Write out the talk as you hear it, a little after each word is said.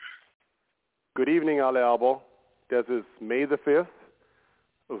Good evening, alle. This is May the 5th. It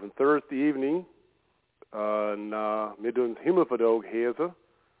was a Thursday evening. Mit uns Himmelverdaug hese,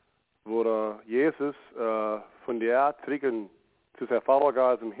 wo Jesus von der Erde zurück zu seinem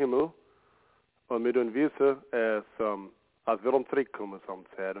Vater im Himmel und mit uns wissen, als wir zurückkommen zum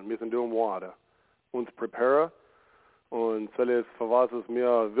Zeit und müssen tun Worte. Uns prepare und soll es für was es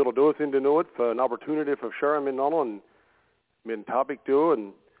mir wieder da sind in Not, für eine Opportunity für Sharing miteinander und mit einem Topic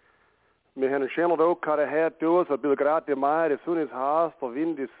tun. Und wir haben einen schönen Tag gehabt, so ein bisschen gerade der Mai, die Sonne ist heiß, der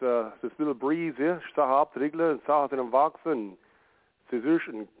Wind ist, das bisschen Brise, Sachen abzuregeln, Sachen sind am Wachsen. Es ist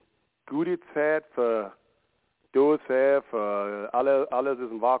eine gute Zeit für das, für alles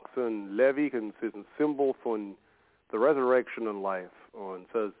ist am Wachsen, lebendig, und es ist ein Symbol von the resurrection and life. Und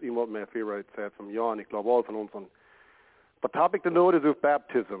es ist immer meine favorite Zeit vom Jahr, und ich glaube alle von uns. Der Topic der Note ist auf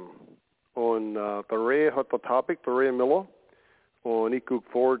Baptism. Und der Ray hat der Topic, der Ray Miller. Und ich gucke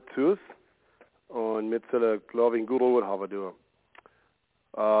forward zu es. Und mit sollen, glaube ich, ein guter Ort haben du.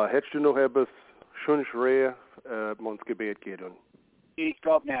 Hättest du noch etwas schönes Ray, ins Gebet gehen? Ich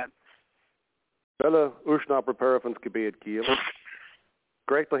glaube nicht. Welle, uns noch prepare für ins Gebet gehen.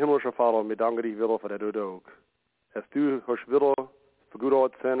 Gerechter himmlischer Vater, wir danken dich wieder für den Tag. Als du hast wieder für gute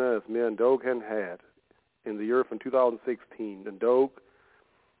Ort sein, als wir einen Tag haben in the year von 2016, ein Tag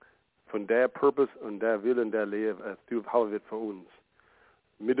von der Purpose und der Willen der Leben, als du haben wird für uns.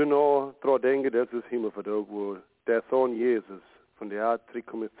 Wir tun auch daran denken, dass es Himmelverdaug, wo der Sohn Jesus von der Erde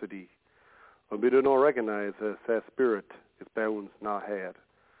zurückkommt zu dir. Und wir tun auch recognize, dass der Spirit ist bei uns nachher.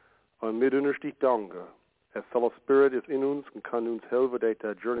 Und wir tun uns dich danken. Der Spirit ist in uns und kann uns helfen,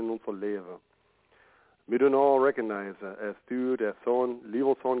 der Journey in unser Leben. Wir tun auch recognize, als du der Sohn,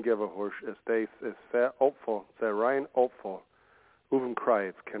 lieber Sohn geben hast, als das ist sehr Opfer, sehr rein Opfer. Auf dem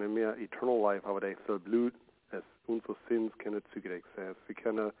Kreuz können wir eternal life, aber das soll Blut, als unsere Sins können zugedeckt sein. Wir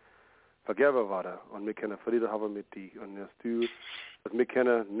können vergeben werden und wir können Frieden haben mit dir. Und als wir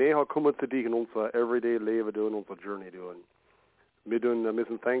können näher kommen zu dir in unser everyday Leben, in unser Journey tun. Wir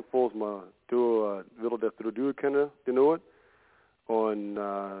sind thankful, dass wir wieder das tun können, die Not. Und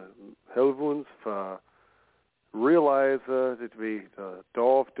helfen uns für realize that we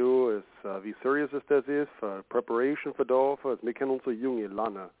Dorf do is wie serious es das ist, für Preparation für Dorf, als wir können unsere Junge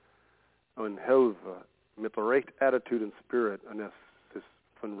lernen und helfen mit der rechten Attitude and Spirit und es ist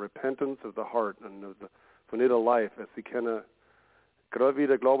von Repentance of the Heart und von ihrer Life, als sie können, gerade wie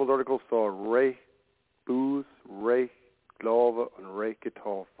der Glaubensartikel so, reich Buß, reich Glaube und reich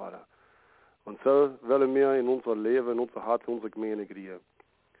getauft werden. Und so wollen wir in unser Leben, in unser Herz, in unsere Gemeinde kriegen,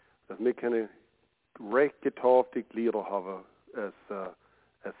 dass wir können recht getaufte Glieder haben, es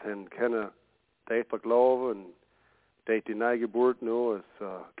sind keine Täter glauben und die Neugeburt nur, es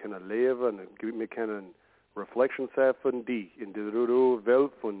können leben und wir können Reflection sein von die in der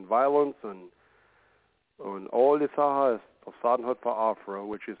Welt von Violence und all die Sachen, was Satan hat für Opfer,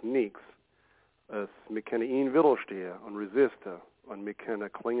 which is nichts. Wir können ihn widerstehen und resisten und wir können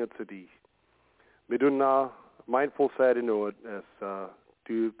klingen zu dir. Wir tun nach mindful sein in Not, als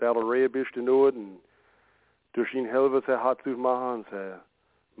du Batterie bist in Not und durch ihn helfen, sein Herz aufmachen, sein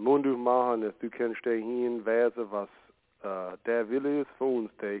Mund aufmachen, dass du kannst dahin weisen, was der Wille ist für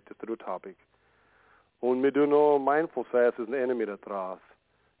uns, das ist der Topic. Und wir tun auch mindful sein, es ist ein Enemy da draus,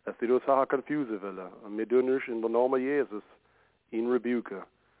 dass die Sachen confusen will. Und wir tun nicht in der Namen Jesus ihn rebuken,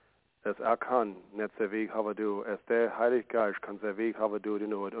 dass kann nicht sein Weg haben, du, als der Heilige Geist kann sein Weg haben, du, die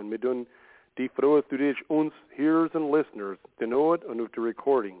Not. Und wir tun die froh, dass du dich uns Hearers and Listeners, die Not und auf die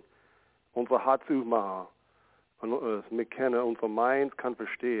Recording, unser Herz aufmachen. Und wir können, unser Mind kann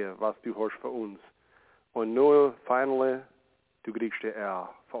verstehen, was du hast für uns. Und nur, finally, du kriegst die Ehre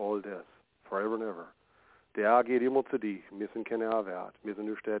für all das, forever and ever. Die Ehre geht immer zu dir. Wir sind keine Ehre wert. Wir sind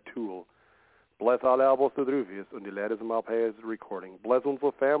nur der Tool. Bless alle, was da drauf ist. Und die Leute sind ab hier als Recording. Bless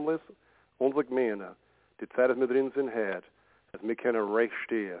unsere Families, unsere Gemeinde. Die Zeit, dass wir drin sind, hat, dass wir können recht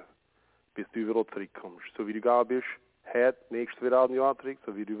stehen, bis du wieder zurückkommst. So wie du gar bist, hat nächstes 2000 Jahre zurück,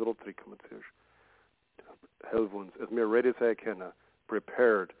 so wie du wieder zurückkommen wirst. Help uns, as wir ready sein können,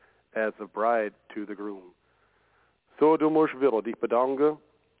 prepared as a bride to the groom. So, du musst wieder dich bedanken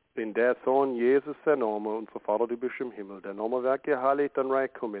in der Sohn Jesus, der Name, unser Vater, du bist im Himmel. Der Name wird geheiligt, dein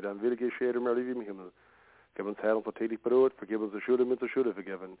Reich komme, dein Wille geschehe, mehr wie im Himmel. Gib uns Herr unser täglich Brot, vergib uns die Schuld mit der Schuld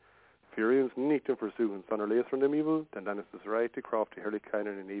vergeben. Führe uns nicht in Versuchung, sondern lehre von dem Übel, denn dann ist das Reich, die Kraft, die Herrlichkeit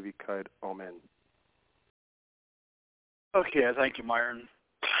und die Ewigkeit. Amen. Okay, thank you, Myron.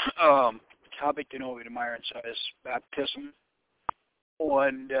 Topic to know with Myron says baptism.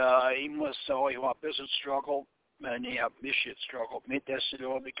 Und ich muss sagen, ich war ein bisschen struggle, und ich habe ein bisschen struggle mit das zu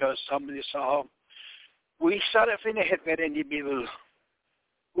tun, because somebody saw, we saw it in the Bibel,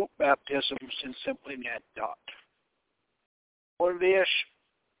 baptism sind simply net dot. Und wir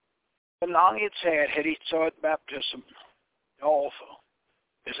lange Zeit hätte ich gesagt, Baptism, also,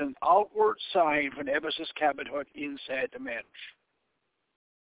 is an outward sign von etwas gehabt hat inside the Mensch.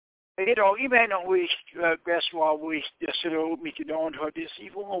 Ich meine noch, wie ich weiß, wo ich das so mit gedacht habe, ist,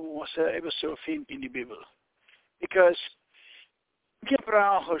 ich muss etwas so finden in die Bibel. Because wir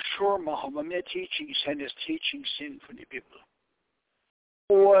brauchen schon machen, wenn wir Teachings haben, das Teachings sind von der Bibel.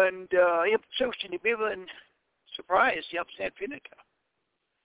 Und ich habe gesucht in die Bibel und surprise, ich habe es nicht finden können.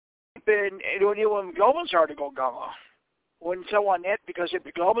 Ich bin nur im Glaubensartikel gegangen. Und so on that, because if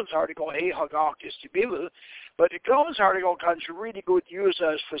the Glaubensartikel, hey, how God is the Bible, but the Glaubensartikel can really good use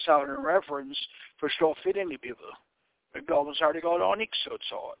as for sound and reference for stuff in the Bible. The Glaubensartikel auch nicht so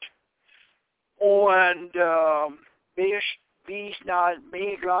zart. Und wie ich nach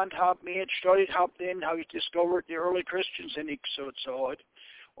mehr gelernt habe, mehr studiert habe, dann habe ich discovered, the early Christians sind nicht so zart.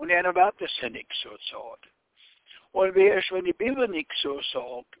 Und die Anabaptisten sind nicht so zart. Und wenn die Bibel nicht so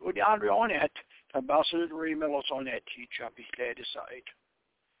sagt, und die andere auch nicht, dann basselt Remellers auch nicht, habe ich leider gesagt.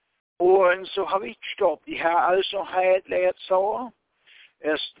 Und so habe ich gestoppt. Ich habe also lehrt so,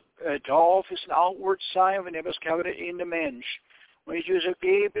 es Dorf ist ein outward sign, wenn etwas kommt in der Mensch. Und ich so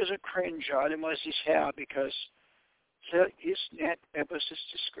gebe es ein cringe, dann muss ich her, because das ist nicht etwas, das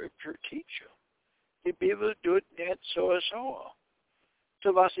die Scripture teacher. Die Bibel tut nicht so.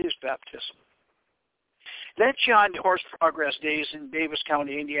 So was ist Baptism? Let's on the Horse Progress Days in Davis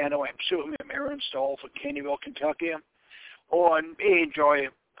County, Indiana. I'm suing him, Aaron Stoll from Caneyville, Kentucky. Und ich enjoy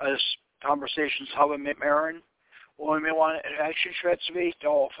conversations haben mit Aaron. Und wir wollen Action schwätzen wie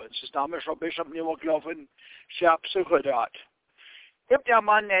Dolphins. Das Name ist Bishop Newell gelaufen. Ich habe so gedacht. Ich habe der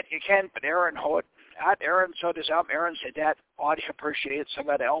Mann nicht gekannt, aber Aaron hat Aaron so das ab. Aaron said that I appreciate some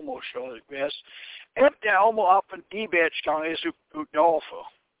of the Elmo show. Ich habe der Elmo ab von die Bett gegangen ist Dolphin.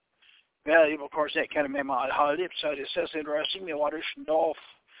 Well, of course, that kind of made my heart up, so it says interesting. We want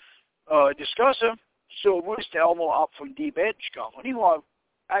to discuss it. So, what's the Elmo up from Deep Edge going? And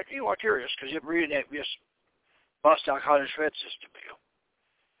you are curious, because you're reading that, just bust out how the shred system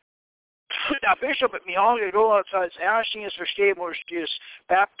is. Now, Bishop, at me all you go outside, asking us for statements, is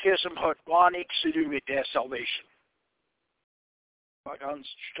baptism hat gar nichts zu tun mit der Salvation. Ganz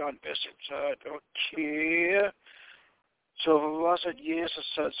stand Bishop said, okay. So was het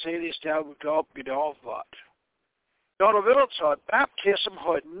Jesus zei, is daar God gedaan wordt. Nou, de wereld zei, baptism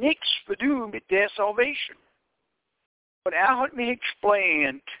had niks te doen met de salvation. But had me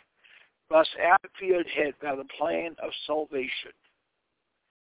explained was gefühlt had by the plan of salvation.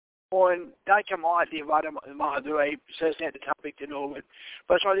 Und da kann man die machen, du says not the topic to know it.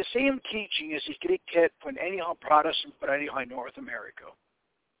 But it's the same teaching as ich gekriegt habe von anyhow Protestant, but anyhow North America.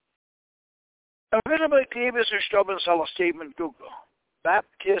 Wenn man geben ist gestorben, soll ein Statement Google.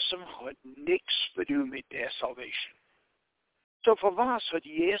 Baptism hat nichts zu tun mit der Salvation. So für was hat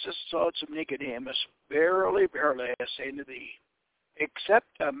Jesus gesagt zum Nicodemus, verily, verily, I say to thee, except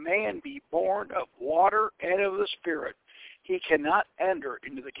a man be born of water and of the Spirit, he cannot enter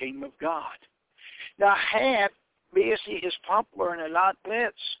into the kingdom of God. Now, basically is popular in a lot of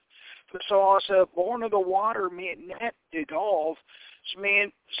places. So also born of the water meant not dissolve.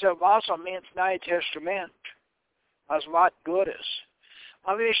 So also means Neue Testament, als wat Gottes.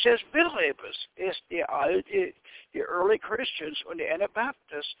 Aber es says Beliebers ist die early Christians und die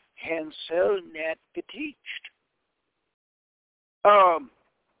Anabaptists haben so nicht geteacht.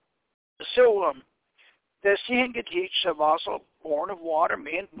 Das sie haben geteacht, so also born of water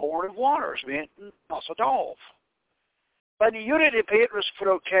meant born of waters, meant also Dolph. Bei den Juden, die Petrus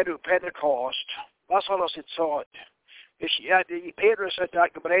fragt auf Pentecost, was soll das jetzt sagen? Ja, die Petrus hat da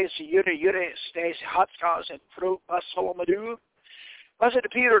gebreid, die Juden, steeds hartskaas en vroeg, was zullen we doen? Was het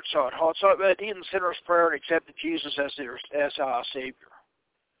Peter gesagt? We didn't sinner's prayer and accepted Jesus as our Savior.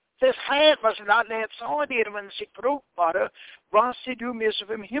 Das heißt, was not net so deden, wenn sie vroeg waren, was sie doen müssen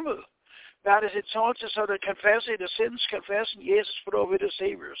im Himmel. Dat is het zo, so to confess the sins, confessing Jesus for over the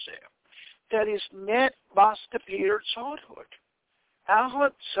Savior say. Dat is net was de Peter gesagt hat.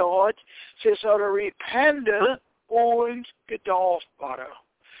 Hat gesagt, sie sollen repenten und gedauft waren.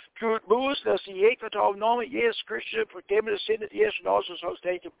 Tut bloß, dass sie jeglich auf Namen Jesus Christus vergeben das Sinn, Jesus und alles, so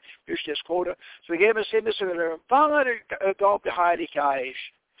steht durch das Quote, vergeben das Sinn, dass wir empfangen, Gott der Heilige Geist.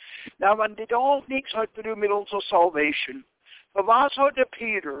 Now, wenn die Dolph nichts hat zu tun mit unserer Salvation, für was hat der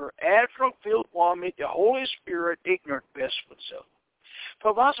Peter, after filled one mit der Holy Spirit, ignorant best von sich?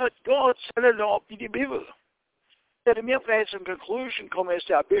 Für was hat Gott seine Lob in die Bibel? That mir vielleicht zum Conclusion kommen, ist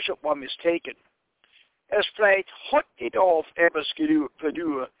der Bishop war mistaken. Es vielleicht hat die Dolph etwas zu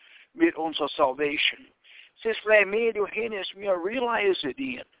tun mit unserer Salvation. says Flamme du hennes mere realize it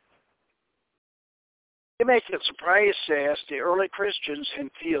in. It makes it surprise as the early Christians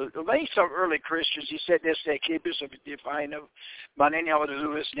and feel, like some early Christians, he said this, they keep us of define of, men anyhow, the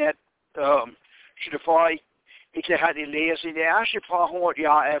Lewis net, should have fought, ik had die lezen, de eerste 200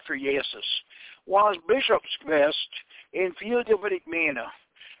 jaar efter Jesus, was bischopsgewest in veel wat ik meen.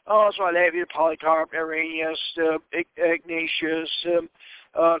 So I have Polycarp, Irenaeus, Ignatius,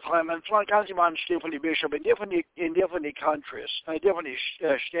 Clement, so ganz man steht von die Bishop in different countries, different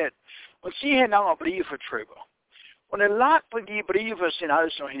Städten. Und sie haben auch Briefe geschrieben. Und ein lot von die Briefe sind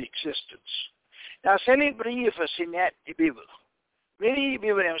alles noch in Existence. Now, some Briefe sind nicht die Bibel. Many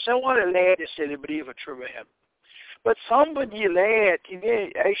Bibel haben so what a lad is die Briefe geschrieben haben. But some von die lad,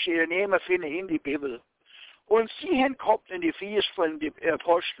 die actually Namen finden in die Bibel. Und sie haben gehabt in die Fies von den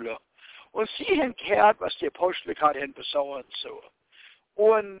Aposteln. Und sie haben gehört, was die Apostel hatten besagen so.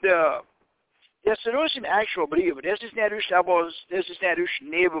 Und das ist ein actual Brief. Das ist nicht ein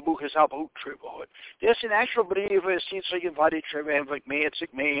Nebenbuch, das habe ich geschrieben. Das ist ein actual Brief, es sind solche Worte geschrieben, wie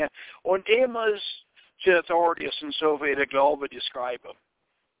mehr. Und dem ist die Authorities und so weiter, Glaube beschreiben.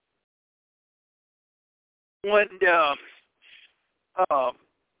 Und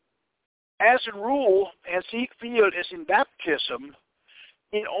as a rule, as he feels is in baptism,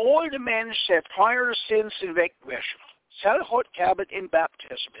 in all the men said prior sins in wegwäschen. Selv hat gehabt in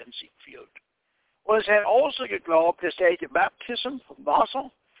baptism in Siegfried. Und es hat also geglaubt, dass die Baptism vom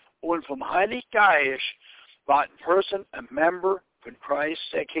Wasser und vom Heiligen Geist war ein Person, a member von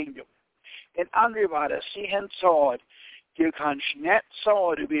Christ's kingdom. In andere Worte, sie haben gesagt, du kannst nicht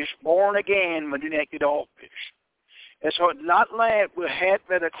sagen, du bist born again, wenn du nicht getauft bist. Es hat nicht leid, wir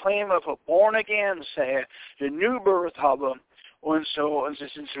hätten mit der Claim of a born again say, the new birth haben und so, und sie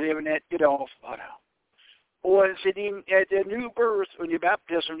sind ins Leben nicht getauft worden. Und sie der new birth und die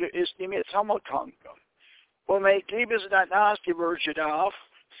Baptism ist nicht mehr zusammengekommen. Und mein Liebe ist das nächste Wörtchen auf,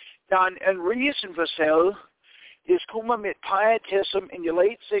 dann ein Riesenversell, ist kommen mit Pietism in the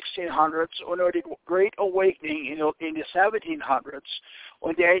late 1600s und die Great Awakening in the 1700s.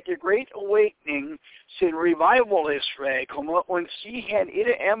 Und der Great Awakening sind Revivalists gekommen und sie haben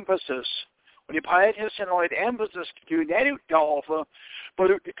ihre Emphasis. Und die Pietisten haben ihre Emphasis to nicht auf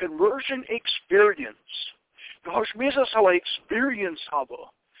but the conversion experience. Du hast mir so eine Experience haben.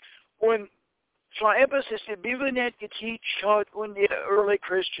 Und so etwas ist die Bibel nicht geteacht hat und die early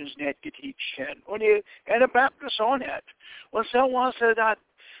Christians nicht geteacht haben. Und die Anabaptists auch nicht. Und so was that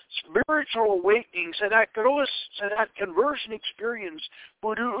spiritual awakening, so that gross, so that conversion experience,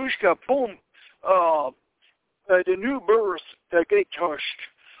 wo du uschka, boom, the new birth, getouched.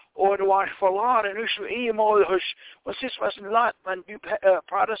 Or du warst verladen, uschka, eenmaal, was ist was ein Lot, wenn du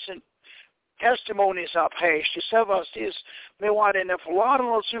Protestant testimonies abhängst. Die selber ist, wir waren in der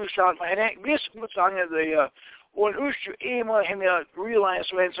verladenen Zustand, man hat nicht gut sagen, und uschka, eenmaal haben wir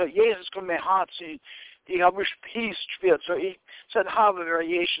realized, wenn so Jesus kommt mir hart sehen, die haben Peace gespielt. So ich habe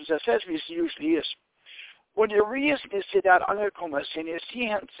Variations, das heißt, wie es usually ist. Und die Reason ist, sie da angekommen sind, ist,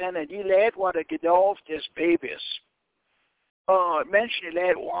 sie haben die Leute waren getauft des Babys. Menschen, die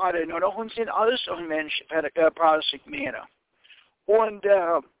Leute waren, und auch uns sind alles auch Menschen, Protestant Männer. Und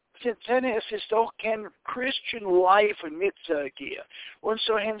es ist doch kein Christian Life mitzugehen. Und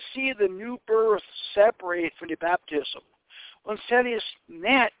so haben sie the new birth separate from the baptism. Und das ist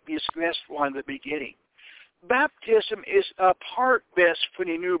nicht, wie es gewesen war in the beginning. Baptism is a part best for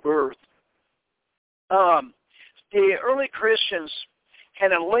the new birth. The early Christians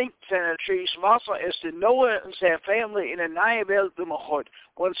had a link to the trees. Wasser is the Noah and their family in a neue Welt gemacht.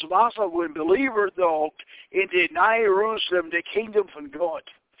 Und Wasser when believer dog in the neue Jerusalem, the kingdom von Gott.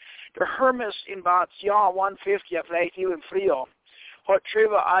 The Hermes in about Jahr 150, vielleicht even früher, hat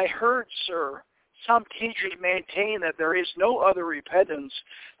geschrieben, I heard, sir, some teachers maintain that there is no other repentance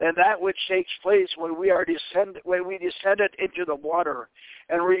than that which takes place when we descended into the water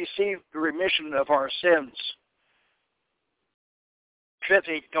and received the remission of our sins.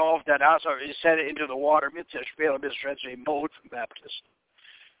 That also descended into the water, mode from baptism.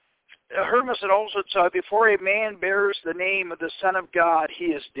 Hermas had also said, before a man bears the name of the Son of God, he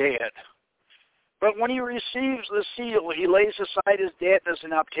is dead. But when he receives the seal, he lays aside his deadness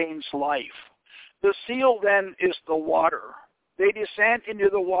and obtains life. The seal then is the water. They descend into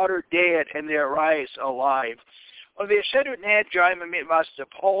the water dead and they arise alive. Und wir sehen nicht, mit was der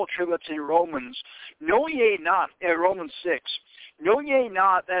Paul schreibt in Romans, know ye not, Romans 6, know ye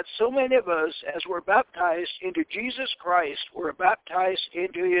not that so many of us as were baptized into Jesus Christ were baptized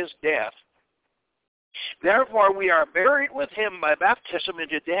into his death. Therefore we are buried with him by baptism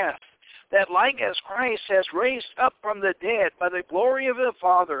into death, that like as Christ has raised up from the dead by the glory of the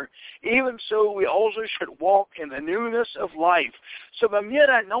Father, even so we also should walk in the newness of life. Så hvad mere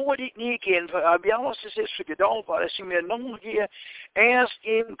der når det ikke igen, for vi også ses for gedol, for at sige nogen her, er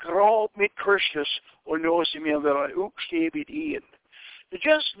en grov med Kristus, og noget som jeg vil have ukskabet i en. The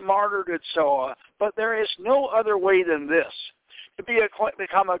just martyred it so, but there is no other way than this. To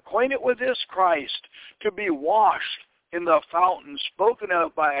become acquainted with this Christ, to be washed in the fountain spoken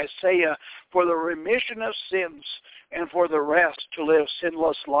of by Isaiah for the remission of sins, and for the rest to live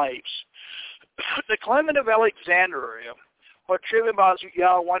sinless lives. The Clement of Alexandria, or Tribunal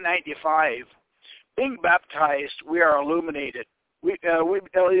 195, being baptized, we are illuminated. We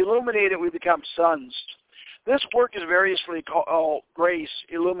illuminated, we become sons. This work is variously called grace,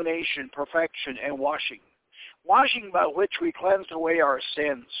 illumination, perfection, and washing. Washing by which we cleanse away our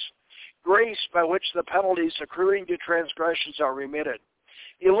sins. Grace by which the penalties accruing to transgressions are remitted.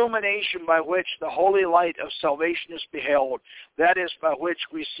 Illumination by which the holy light of salvation is beheld. That is by which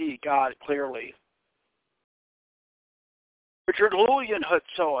we see God clearly. Richard Lillian had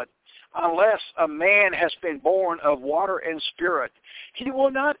saw it. Unless a man has been born of water and spirit, he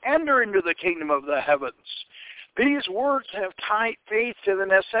will not enter into the kingdom of the heavens. These words have tied faith to the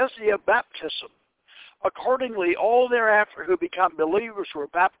necessity of baptism. Accordingly, all thereafter who become believers were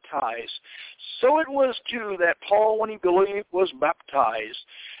baptized. So it was too that Paul, when he believed, was baptized.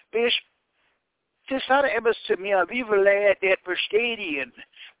 Det sagde Ebbes til mig, vi vil lade det forstedien.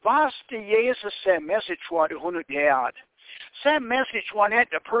 Was det Jesus said message var det hun gjort? Said message var not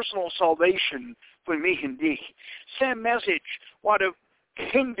the personal salvation for me and thee. Said message var the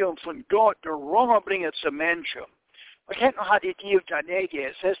kingdom from God, der rummerbringet til mennesker. Og kan nu have det givet dig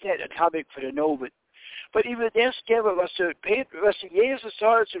nægge, så er det et topic for det novet. But even this gave us Jesus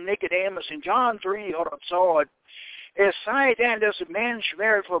sagde til Nicodemus in John 3, og så es sei denn, dass ein Mensch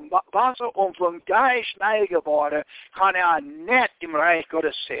wird vom Wasser und vom Geist neu geworden, kann nicht im Reich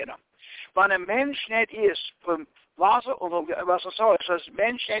Gottes sehen. Wenn ein Mensch nicht ist vom Wasser und vom als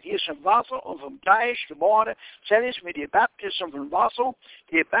Mensch nicht ist vom Wasser und vom Geist geboren, selbst mit dem Baptismus vom Wasser,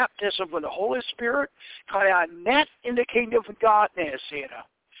 dem Baptismus von der Holy Spirit, kann nicht in the Kingdom of God sehen.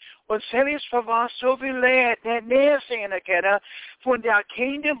 Und selbst für was so viel Leid nicht näher sehen können, von der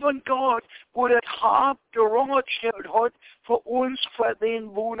Kingdom von Gott, wo das Haupt gestellt hat, für uns, für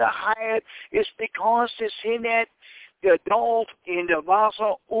den Wunderheit, ist because es sind nicht geduldet in der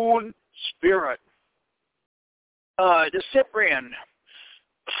Wasser und Spirit. The Cyprian,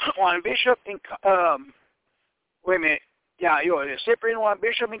 one bishop in, the Cyprian, one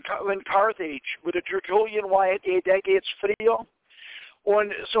bishop in Carthage, with a Tertullian White, decades frio.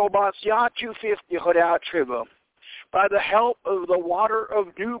 Und so about the year 250 had outtriven. By the help of the water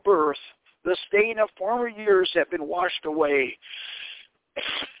of new birth, the stain of former years had been washed away.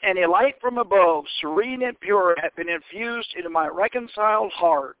 And a light from above, serene and pure, had been infused into my reconciled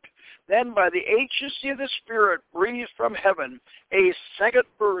heart. Then by the agency of the Spirit breathed from heaven, a second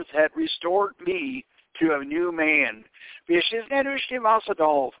birth had restored me to a new man.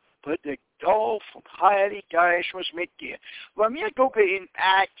 But the Dolph Heilige Geist was mit dir. When we go in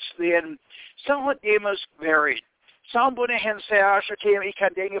Acts, then some of them was married. Some would have said, ich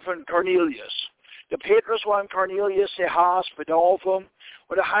kann denken von Cornelius. Der Petrus war Cornelius, der Haus bedolfen.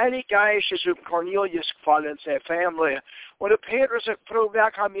 Und der Heilige Geist ist Cornelius gefallen, seine Familie. Und der Petrus hat gefragt,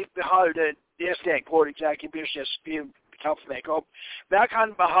 wer kann mich behalten? Der ist nicht gut, ich sage, ich bin das Kopf weg ab. Wer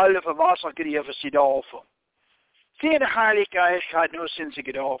kann behalten, für was er gegeben sie dolfen? Den Heilige Geist hat nur sinds sie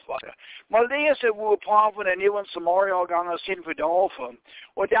gedolfen waren. Mal lesen, wo Paul von der Neuen Samaria gegangen sind für Dolfen.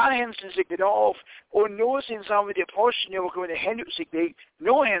 Und dahin sind sie gedolfen. Und nur sind sie die Apostel, die in die Hände sich legen,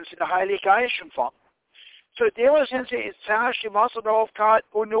 nur haben sie den Heiligen Geist empfangen. So, dem sind sie ins erste Wasserdorf gehabt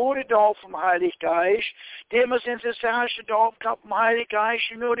und nur die Dorf vom Heiligen Geist. Dem sind sie ins erste Dorf gehabt vom Heiligen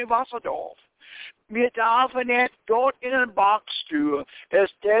Geist und nur die Wasserdorf. Wir dürfen nicht Gott in den Box tun.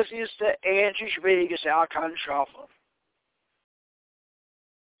 Das ist der einzige Weg, das er kann schaffen.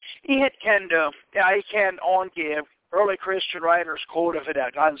 Ich kann angeben, early Christian writers quote for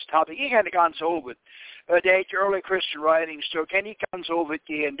that ganze topic. Ich kann ganz over the early Christian writings, so kann ich ganz over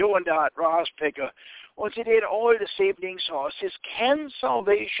gehen, doing that, rauspicken. Und sie did all the same things. So it says, can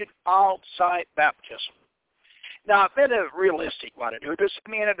salvation outside baptism? Now, if it's realistic, what it do, does it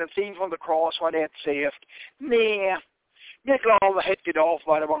mean that the thief on the cross was that saved? Nah. Nicht glaube, hätte gedacht,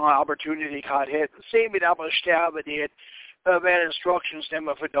 weil er eine Opportunity gehabt hätte. Sehen wir aber sterben dort, wenn Instructions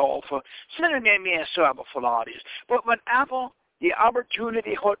nehmen für Dolphin. Sind nicht mehr so aber verladen. But when Apple die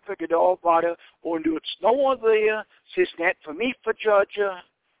Opportunity hat für gedacht wurde, und du es noch there, es ist nicht für mich für Judge,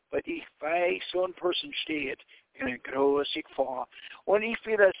 but ich weiß, so ein Person steht en grøsig for. Und ich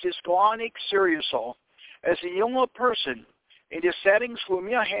will, dass es gar nicht serious so. As a young person, in the settings where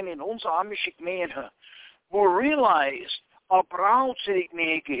we are in onze amische gemeente, we realize, braucht sich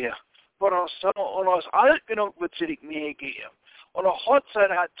mehr gehen. Und als alt genug wird sich mehr gehen. Und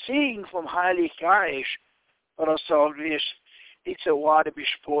hat Segen vom Heiligen Geist. Und das sagt, it's a water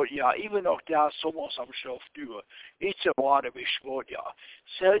besport, ja. Even noch da soms am Stoff tun. It's a water besport, ja.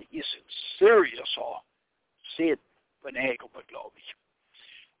 So ist serious, so. Seht, von Hegelberg, glaube ich.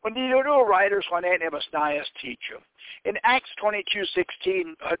 When the little writers went in Ebasnias teacher. In Acts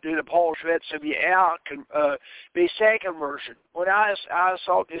 22:16, the Paul schreibt, so wie the second version. When I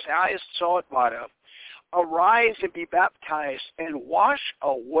saw this, I saw it weiter. Arise and be baptized and wash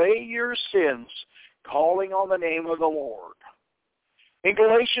away your sins, calling on the name of the Lord. In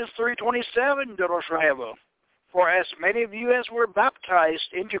Galatians 3:27, der schreibt, for as many of you as were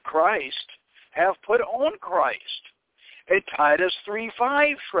baptized into Christ have put on Christ. And Titus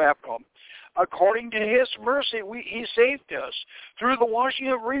 3:5 schreibt, according to his mercy, he saved us through the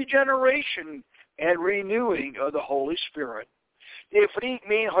washing of regeneration and renewing of the Holy Spirit. Det frik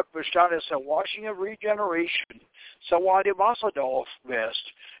min hat bestanden the washing of regeneration, so what it was adolf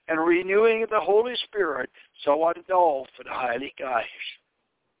west, and renewing of the Holy Spirit, so what adolf for the Heilige Geist.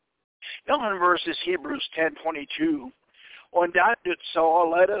 Now in verses Hebrews 10:22. Und that so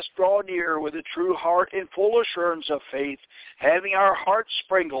let us draw near with a true heart in full assurance of faith, having our hearts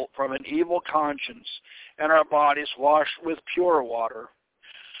sprinkled from an evil conscience and our bodies washed with pure water.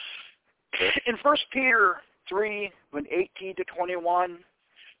 In 1 Peter 3:18-21,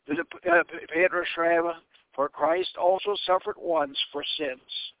 Peter schreibt, for Christ also suffered once for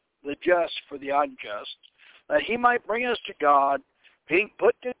sins, the just for the unjust, that he might bring us to God, being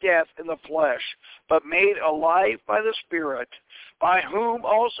put to death in the flesh, but made alive by the Spirit, by whom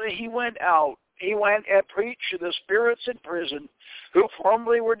also he went and preached to the spirits in prison, who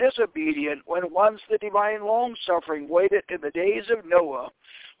formerly were disobedient, when once the divine long-suffering waited in the days of Noah,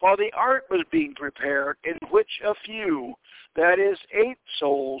 while the ark was being prepared, in which a few, that is 8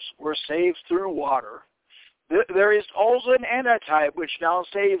 souls, were saved through water. There is also an antitype which now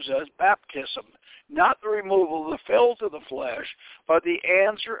saves us, baptism, not the removal of the filth of the flesh, but the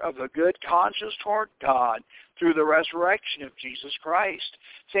answer of a good conscience toward God through the resurrection of Jesus Christ.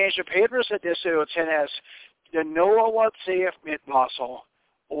 Saint Petrus said this as the Noah what saith mit Wasser,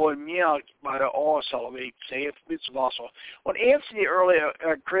 or mir by the Orsalvik saith mit Wasser. When answering the earlier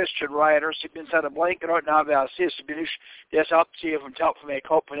Christian writers, ich bin seit der blanke Ort nach der Assist, bin ich das abziehe vom Top von meinem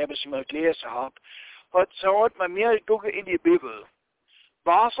Kopf, wenn ich es mal gelesen habe. Und so hat man mir gucke in die Bibel.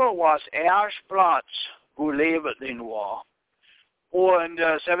 Wasser was erst Platz, wo Leben drin war. Und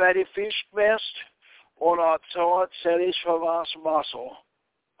so war die Fisch gewesen, und so hat es für was Wasser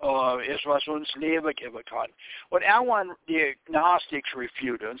ist, was uns Leben geben kann. Und irgendwann die Gnostics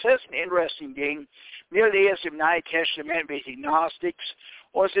refute. Und das ist ein interesting Ding. Wir lesen im Neuen Testament mit den Gnostics,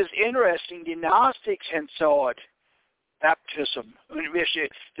 und es ist interesting, die Gnostics haben gesagt, baptism. Und wir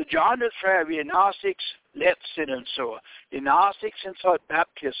sehen, der John das schreibt, wie Gnostics letzten und so. Die Gnostics haben gesagt,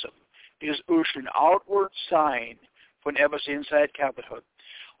 baptism ist ein outward sign von etwas inside capital.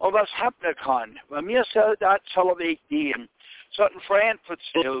 Und was happen kann, wenn wir das Weg gehen, so ein Freund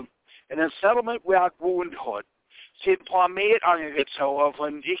erzählt, in einem Settlement, wo gewohnt hat, sind ein paar Meter angezogen,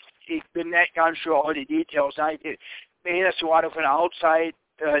 und ich bin nicht ganz sure, all die Details, mir so war von outside,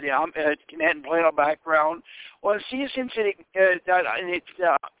 die haben einen plainer Background, und sie sind da in die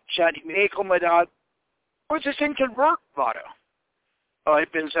meekomen da, und sie sind convert worden. Ich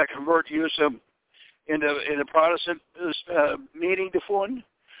bin sehr convert in the Protestant meeting davon,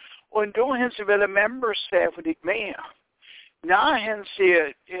 und da haben sie wieder Members sein von die Gemeinde. Na, haben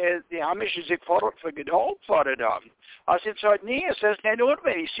sie, die haben sich gefordert für Geduld worden dann. Also ich sagte, nee, es ist nicht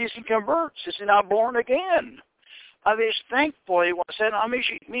notwendig, sie sind convert, sie sind not born again. Aber ich thankful, was dann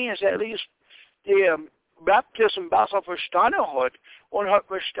amische Gemeinde at least die Baptism besser verstanden hat und hat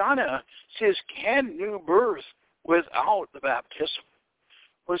verstanden, sie ist kein new birth without the baptism.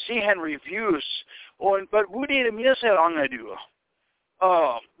 Und sie haben Reviews, und, but wo die mir sehr lange tun?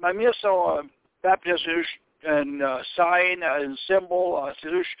 Bei mir so Baptism and sign and symbol,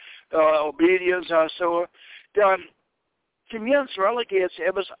 obedience, so dann to me it's relegated.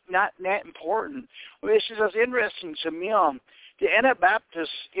 It was not important. This is as interesting to me. The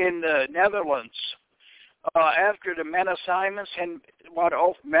Anabaptists in the Netherlands, after the Mennonites and what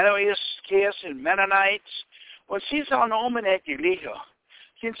of Mennonites and Mennonites, when sie an Omenet gelegen.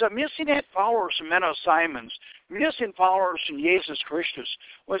 Sinds wir sind nicht followers von Menno Simons, wir sind followers von Jesus Christus.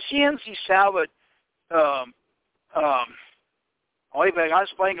 Und sehen Sie selber, ich bin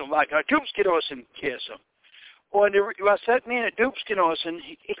ganz blank, like Tubskidos in Kirche. Und was sagt mir eine Dupsgenossen,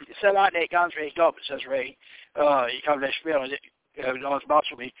 ich sage nicht ganz recht, ich glaube, es ist recht, ich kann das spielen, das macht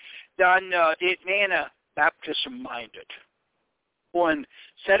für mich, dann die meine baptism-minded. Und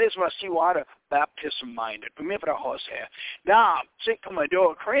das ist, was sie waren, baptism-minded. Bei mir war das her. Now, think mal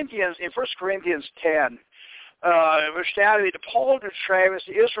durch, Corinthians, in 1 Corinthians 10, we staan with Paul to schrijven,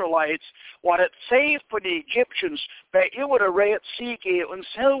 the Israelites, what it saved for the Egyptians, bij eeuwige red sea and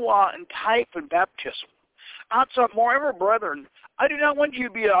selwa and type and baptism. Outside, moreover, brethren, I do not want you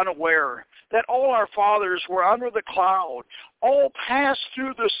to be unaware that all our fathers were under the cloud, all passed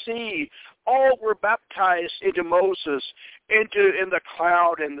through the sea, all were baptized into Moses, in the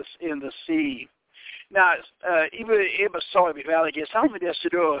cloud and in the sea. Now, even so, if you like, some of this to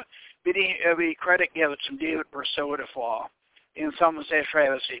do. We credit give it some David Persoda for in some say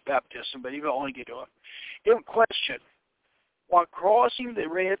Travis baptism, but you will only get to it. In question, while crossing the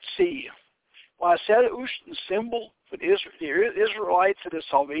Red Sea, while said it was a symbol for the Israelites of the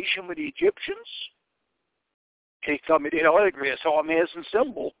salvation with the Egyptians, okay, come in all agree, so I'm as a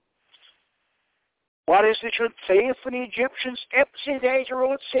symbol. What is it should say for the Egyptians? Epsi days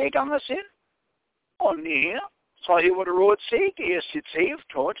road say on the sin? Oh, yeah. So he would have road say, yes, it's saved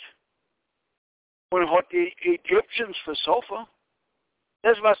to it. Und hat die Egyptians versoffen.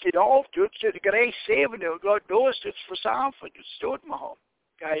 Das, was die da auftut, die gerecht sehen, und Gott durch, das versaffen, das tut man auch,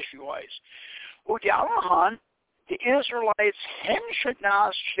 geistlich. Und die anderen haben, die Israelites haben schon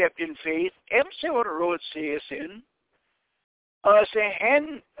nachgeschleppt in Faith, haben sie oder rot sehen sind. Sie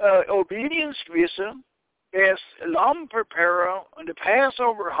haben Obedience gewissen, das Lamm preparen und die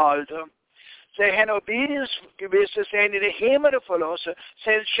Passover halten. Sie haben Obedience gewissen, sie haben die Himmel verlassen,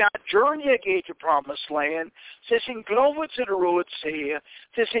 sie haben Journey geht to Promised Land, sie sind Glauben zu der Rot See,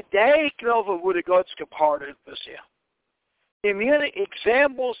 sie sind der Glaube, wo die Gottes gepartet ist. Die mir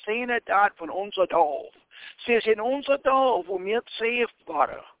Exempel sehen dort von unser Dorf. Sie sind unser Dorf, wo wir saved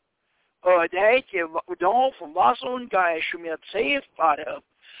waren. Der Dorf von Wasser und Geist, wo wir saved waren.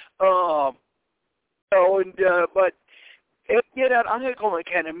 But if wir dann angekommen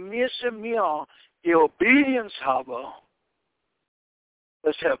können, müssen wir die Obedience haben,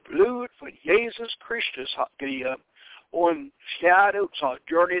 das Blut von Jesus Christus hat gegeben und steht zur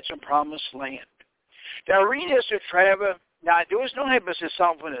Journey zum Promised Land. Der Rede ist zu schreiben, na, du hast noch ein bisschen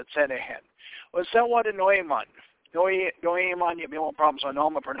Sachen zu erzählen. Und so war der Neumann. Neumann, ich habe immer Probleme, so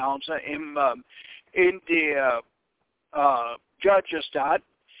Namen pronounce, in der Judges dort,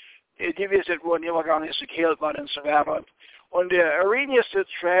 die visit wurden immer gar nicht so gekillt worden und so weiter. Und Irenaeus to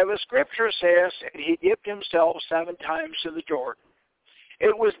Travis, Scripture says he dipped himself 7 times in the Jordan.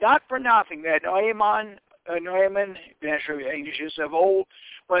 It was not for nothing that Naaman, English of old,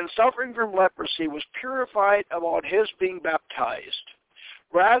 when suffering from leprosy, was purified about his being baptized.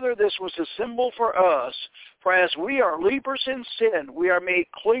 Rather, this was a symbol for us, for as we are lepers in sin, we are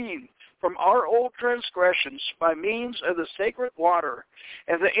made clean from our old transgressions by means of the sacred water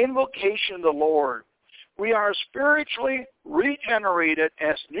and the invocation of the Lord. We are spiritually regenerated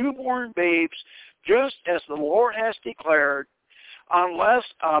as newborn babes, just as the Lord has declared, unless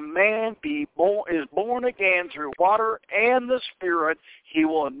a man is born again through water and the Spirit, he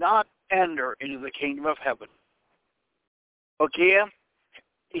will not enter into the kingdom of heaven. Okay?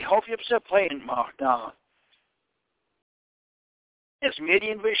 Ich hoffe, ich habe es plain gemacht. Now, as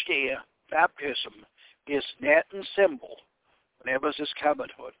Midian verstehe, baptism is not a symbol. Whenever es ist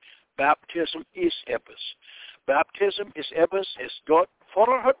Covenanthood. Baptism is etwas. Baptism is etwas, es Gott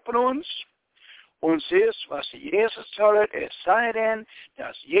fordert hat von uns. Und es ist, was Jesus sagt, es sei denn,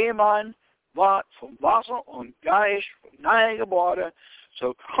 dass jemand wird vom Wasser und Geist vom Neuen geboren,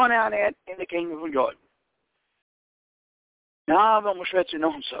 so kann nicht in the kingdom von Gott. Now, I'm going to switch to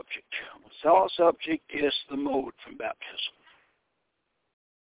another subject. The subject is the mode from baptism.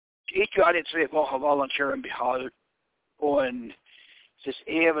 Ich hatte jetzt 2 Wochen volunteering behalten und es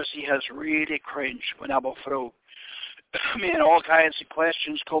ist was he has really cringed when aber froh. I mean, all kinds of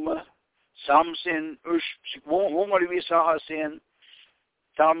questions kommen. Some sind, wo man wie Sachen sind,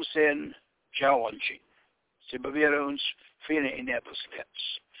 some sind challenging. Sie bewähren uns viele in etwas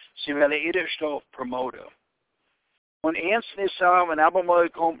Letzt. Sie wollen jeder Stoff promoten. Und ernstlich sagen, wenn aber mal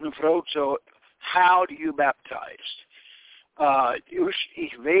kommt eine Frau so, how do you baptize?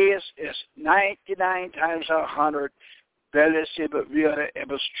 Ich weiß, es 99 times 100, weil es wäre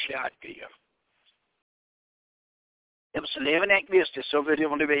etwas schlecht gehen. Ich habe es Leben nicht gewusst, so wird ich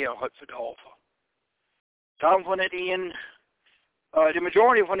unterwegs heute verkaufen. Dann von denen, die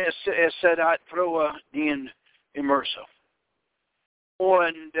Majority von es sagt, hat Frauen die immersive.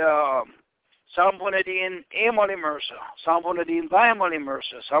 Und some von denen einmal immersive, some von denen zweimal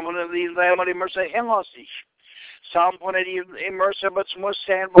immersive, some von denen zweimal immersive hängen sich. Samfunnet immerser, but som måste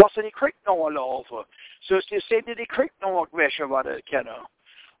säga vad som det krick någon lov. Så det sätter det krick någon väscha vad det kan.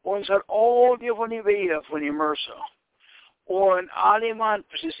 Och så all det von ni vet von immerser. Och en allemand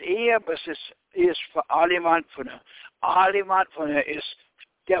precis precis för allemand för det är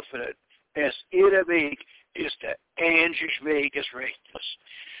definite. As era väg is the Angish väg is rättvis.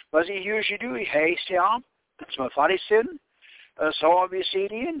 Vad det usually do i hejsa, som är farisen, så har vi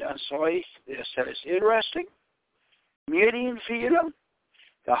serien, så är det interesting. Mer in feel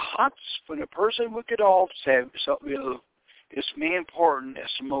the huts for the person we could all say so will is more important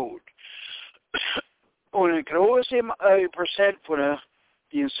as mode. Och en grosse percent for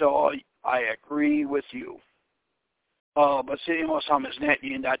the so I agree with you. But sitting on some is net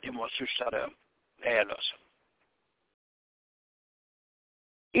in that det måste sätta läras.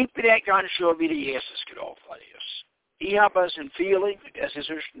 Inte det kanske vi det Jesus skulle avfärdas. I har en feeling, as is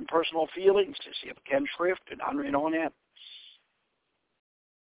personal feelings, to see Ken Schrift and Henry on that.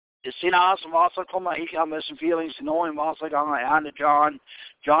 Det sina som också kommer, I har en feelings to know him also gånger and John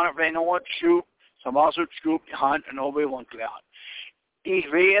ran on shoot, som också scoop i hand and over one cloud. I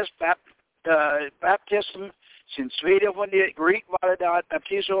res baptism, sin Sweden från det Greek var det där,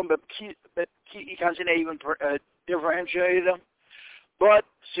 baptism, but I kan inte even differentiate them. But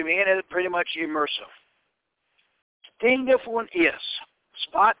Simeon pretty much immersive. Thing different is,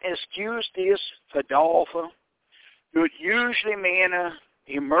 spot excuse this for dolphin, you usually mean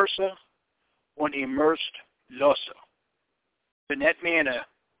immersive when immersed lossa. The net mean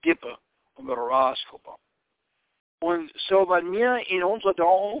dipper om det raskopper. Och så vad mer in unser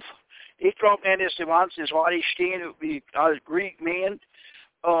Dorf, ich glaube nicht, dass die Wahnsinn ist, weil ich stehen wie als Greek man,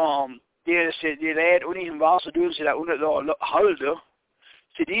 die lät und im Wasser tun sie da unter der Halde,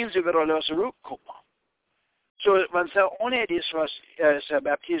 sie dienen sie wieder lösen rückkommen. So, man sagt, ohne das, was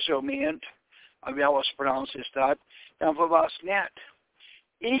Baptiso meint, wie alles pronounced ist das, dann war was nicht.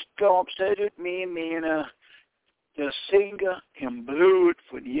 Ich glaube, das mir meine, das Singen im Blut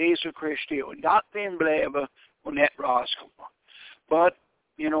von Jesu Christi und das bin bleiben und nicht rauskommen. But,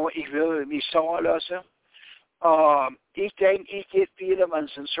 you know, ich will mich sagen lassen. Ich denke, ich geht viele, wenn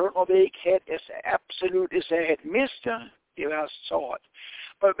es einen certain Weg hat, ist absolut, ist hat Mister, die was sagt.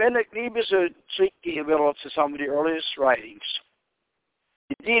 But wenn ich liebe so zurückgehen will to some of the earliest writings,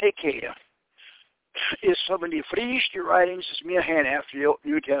 die Dedicator is some of the frühesten writings is mir hand after the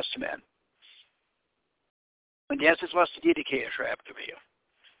New Testament. And das ist was die Dedicator schreibt hier.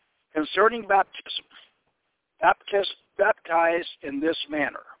 Concerning baptism, baptized in this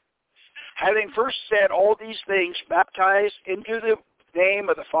manner. Having first said all these things, baptized into the name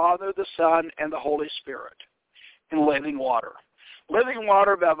of the Father, the Son, and the Holy Spirit in living water. Living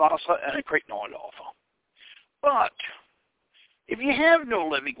water by Vasa and a creek no lawful. But if you have no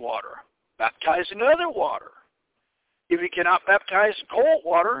living water, baptize in other water. If you cannot baptize in cold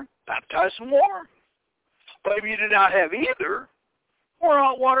water, baptize in warm. But if you do not have either, pour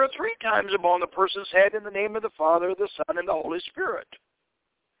out water 3 times upon the person's head in the name of the Father, the Son, and the Holy Spirit.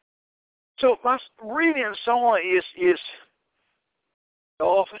 So what's really in song is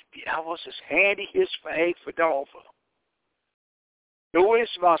Dolphin, was his handy his faith for Dolphin. Louis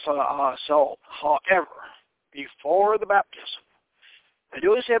was so, however, before the baptism, and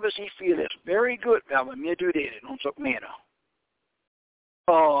Louis ever he feel it's very good now when you do that in unser manner.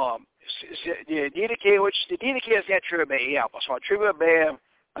 The dedicate is not true by ja, was war true by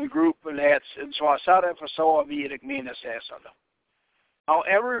a group of lads, and so I saw that for so wie ik meen says.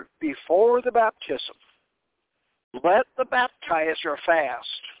 However, before the baptism, let the baptizer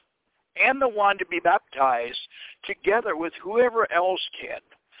fast, and the one to be baptized together with whoever else can.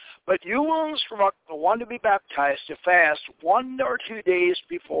 But you will instruct the one to be baptized to fast 1 or 2 days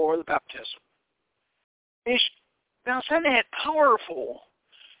before the baptism. Now, isn't that powerful?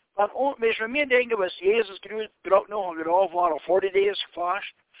 But mir denken, was Jesus gedruckt noch gedauert war, 40 days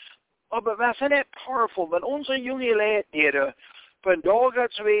fast. Aber was ist das powerful? Wenn unsere junge Leute, von Dolga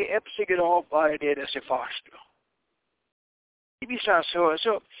 2 Epsi gedauert war, das ist fast.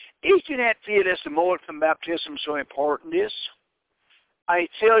 So, ich do not feel that the mode from baptism so important is. I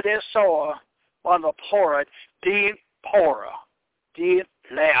feel this so on the poet, din pora, din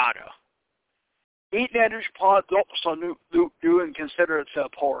leada. Eat that is part so do and consider it a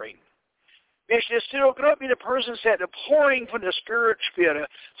pouring. It's still going to be the person said the pouring from the Spirit Spirit,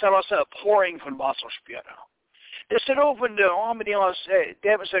 so I said pouring from Wasser Spirit. Det står open the harmony on say,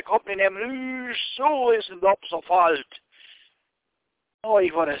 David said, company name, so is the so fault. Oh,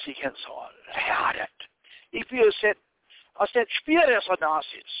 ich war das nicht so. Ja, das. Ich feel said, I said, Spirit is a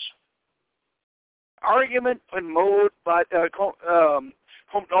Nazis. Argument and mode, but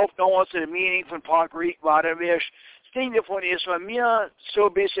kommt aufdauernd in de mening van paar Greek waren weer. Sting daarvan is van meer zo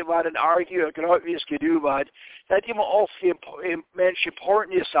bezig waren argueren, gerade wie es gedoe was, dat immer oft een mens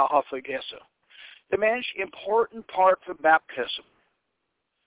important is Sache vergessen. The mens important part for baptism.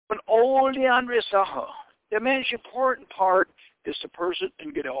 Van all die andere Sachen, the mens important part is the person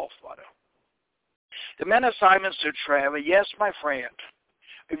in getauft worden. The man of Simon stood travel, yes, my friend.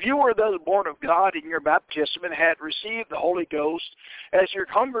 If you were thus born of God in your baptism and had received the Holy Ghost, as your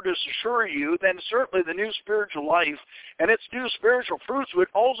comforters assure you, then certainly the new spiritual life and its new spiritual fruits would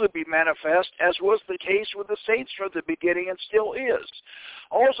also be manifest, as was the case with the saints from the beginning and still is.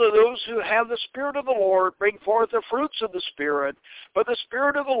 Also those who have the Spirit of the Lord bring forth the fruits of the Spirit, but the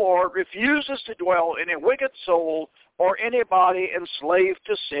Spirit of the Lord refuses to dwell in a wicked soul or in a body enslaved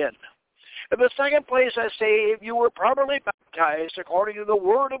to sin. In the second place, I say, if you were properly baptized according to the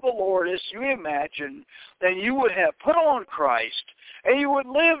word of the Lord as you imagine, then you would have put on Christ, and you would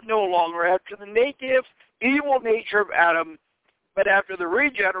live no longer after the native, evil nature of Adam, but after the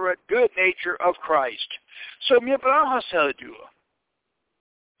regenerate, good nature of Christ. So, mir braucht es du.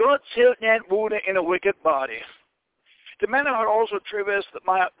 God zählt nicht wohnen in a wicked body. The man had also trivious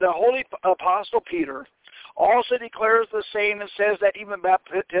that the holy apostle Peter also declares the same and says that even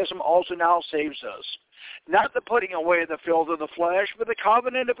baptism also now saves us. Not the putting away the filth of the flesh, but the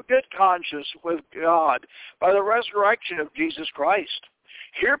covenant of a good conscience with God by the resurrection of Jesus Christ.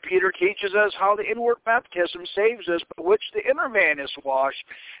 Here Peter teaches us how the inward baptism saves us, by which the inner man is washed,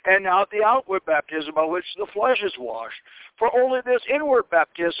 and not the outward baptism by which the flesh is washed. For only this inward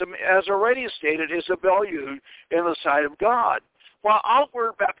baptism, as already stated, is of value in the sight of God, while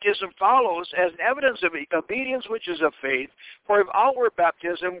outward baptism follows as an evidence of obedience which is of faith. For if outward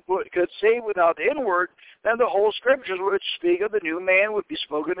baptism could save without the inward, then the whole scriptures which speak of the new man would be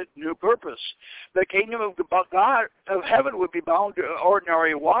spoken at new purpose. The kingdom of God of heaven would be bound to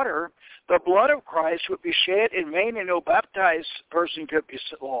ordinary water. The blood of Christ would be shed in vain, and no baptized person could be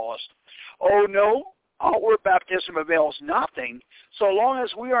lost. Oh no, outward baptism avails nothing so long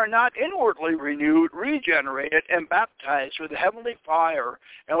as we are not inwardly renewed, regenerated, and baptized with the heavenly fire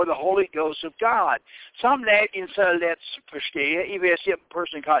and with the Holy Ghost of God. Some in let's verstehen, ich weiß nicht,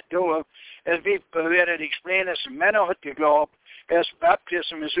 person kann tun, es wird werden explain, dass Männer hat geglaubt, as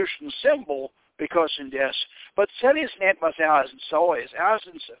baptism is just a symbol because in this. But sen is nicht, was so ist.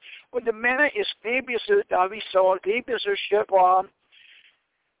 When the Männer ist Babys, da wie so, Babys ist schon.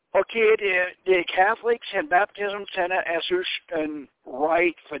 Okay, the Catholics and baptism zijn as een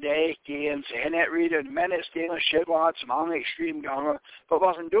right vandaag en ze hebben net reden men stelen shitlots among extreme gangen. But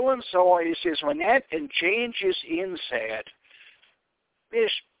wat ze doen zo is when that changes inside.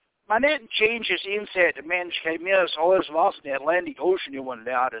 Dus wanneer het changes inside de mens kan meer als alles was in the Atlantic Ocean you want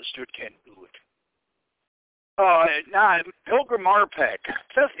out as to can do it. Nou, Pilgrim Marpeck.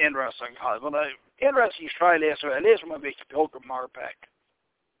 Dat is interesting. Interesting is try lezen. Lees maar een beetje Pilgrim Marpeck.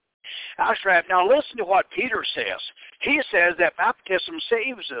 Now listen to what Peter says. He says that baptism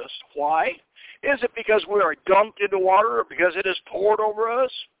saves us. Why? Is it because we are dunked into water or because it is poured over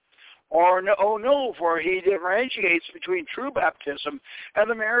us? Or no, for he differentiates between true baptism and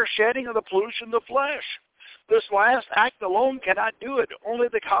the mere shedding of the pollution of the flesh. This last act alone cannot do it. Only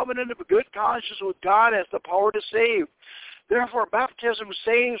the covenant of a good conscience with God has the power to save. Therefore, baptism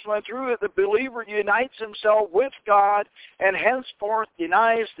saves when through it the believer unites himself with God and henceforth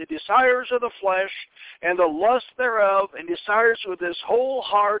denies the desires of the flesh and the lust thereof and desires with his whole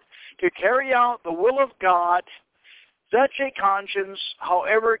heart to carry out the will of God. Such a conscience,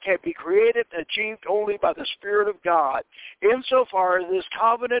 however, can be created and achieved only by the Spirit of God. Insofar as this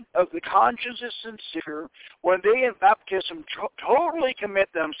covenant of the conscience is sincere, when they in baptism totally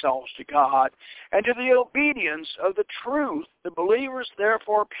commit themselves to God and to the obedience of the truth, the believers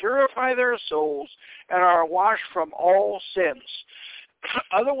therefore purify their souls and are washed from all sins.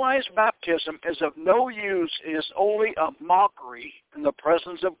 Otherwise, baptism is of no use. It is only a mockery in the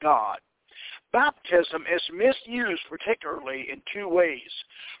presence of God. Baptism is misused particularly in two ways.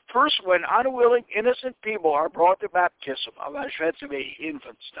 First, when unwilling, innocent people are brought to baptism,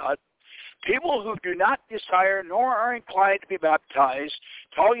 infants, people who do not desire nor are inclined to be baptized,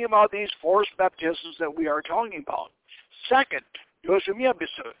 talking about these forced baptisms that we are talking about. Second,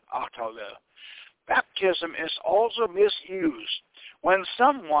 baptism is also misused when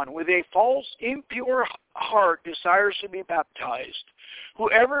someone with a false, impure heart desires to be baptized.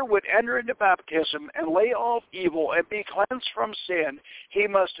 Whoever would enter into baptism and lay off evil and be cleansed from sin, he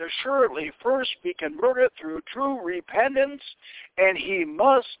must assuredly first be converted through true repentance, and he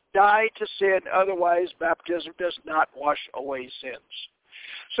must die to sin. Otherwise, baptism does not wash away sins.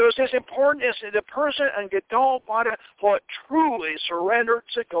 So it's as important as the person and geduld war what truly surrendered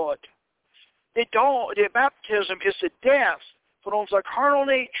to God. The baptism is the death von unserer carnal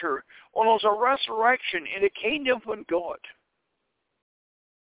nature und unserer resurrection in the kingdom of God.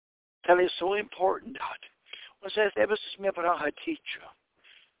 That is so important. Und es heißt, etwas ist mir brauche teacher.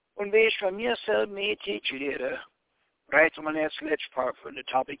 Und wenn ich von mir selbst mehr teacher lehre, bereits um ein letztes Part von der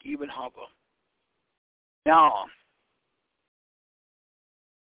Topic eben habe. Now,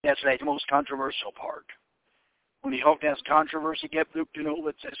 that's like the most controversial part. When you hope that's controversy, get Luke to know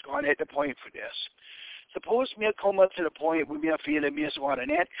that it's going at the point for this. Suppose me come up to the point where me feel that me is what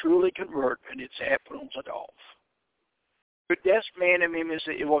and that truly convert and it's happening at all. But this man and me is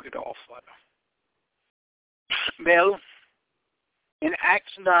it will get off. Well, in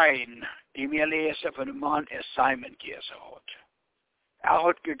Acts 9, die mir lesen von dem Mann ist Simon gesagt.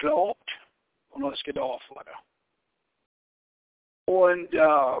 Hat geglaubt und ist getauft worden. Und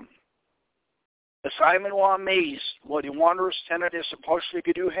Simon war amazed what the wondrous tenor is supposed to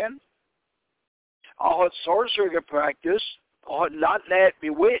do him. Had sorcery practiced, had not let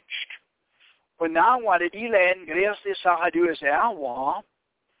bewitched. Und now wanted die lernen, die Sache du es war.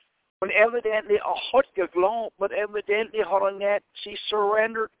 Und evidently hat geglaubt, but evidently hat nicht sie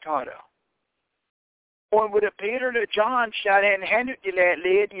surrendered gerade. Und with Peter and John shot and handed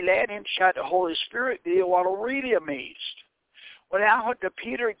die led him shot the Holy Spirit, they were really amazed. When now had the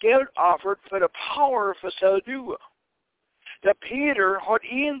Peter Geld offered for the power for Saldua. The Peter had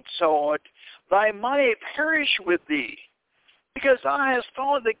ihn sought, thy money perish with thee, because thou hast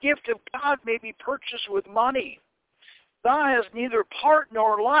thought the gift of God may be purchased with money. Thou hast neither part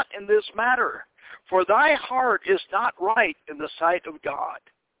nor lot in this matter, for thy heart is not right in the sight of God.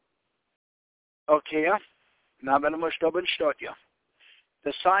 Okay, now I'm going to stubborn start you.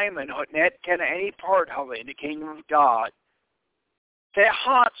 The Simon had not can any part of it in the kingdom of God. Their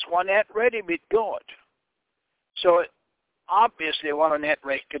hearts were not ready with God. So obviously they were not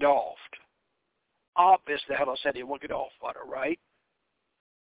ready to get off. Obviously, how I said they would get off water, right?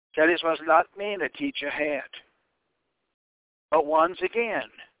 That is was not mean a teacher had. But once again,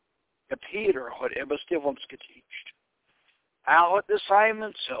 the Peter had ever still wants to teach. Out the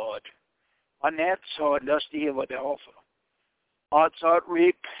Simon saw it. On that saw it, thus the would offer. God said,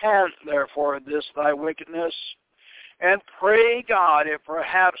 repent therefore of this thy wickedness, and pray God if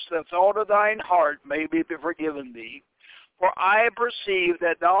perhaps the thought of thine heart may be forgiven thee. For I perceive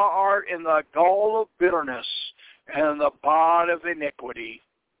that thou art in the gall of bitterness and in the bond of iniquity.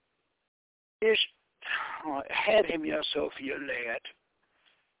 Had him yourself, you lad,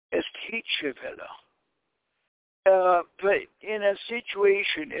 as teacher fellow. But in a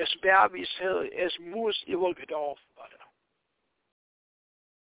situation as Bobby said, as most you will get off.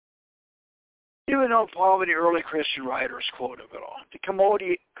 Even though Paul and the early Christian writers quoted it all. The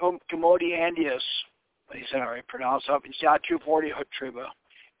Commodiandius, he said, I pronounce up in St. 240 Hutriba,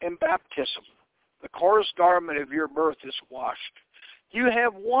 in baptism, the coarse garment of your birth is washed. You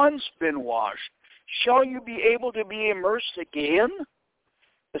have once been washed. Shall you be able to be immersed again?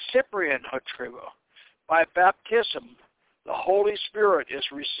 The Cyprian Hutriba, by baptism, the Holy Spirit is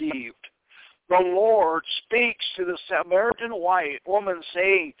received. The Lord speaks to the Samaritan woman,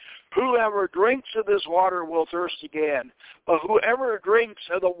 saying, whoever drinks of this water will thirst again, but whoever drinks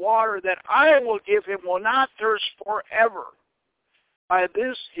of the water that I will give him will not thirst forever. By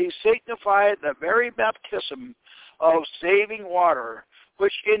this he signified the very baptism of saving water,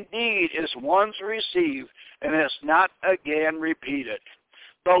 which indeed is once received and is not again repeated.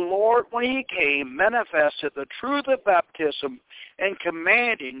 The Lord, when he came, manifested the truth of baptism and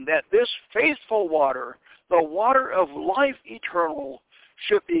commanding that this faithful water, the water of life eternal,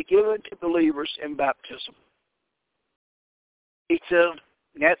 should be given to believers in baptism. Ikke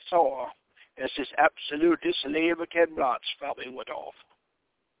net så, es ist absolut das Leben kein Platz, weil wir auf.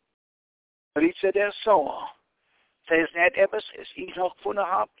 Aber ich sage das so, das ist nicht etwas, das ich noch gefunden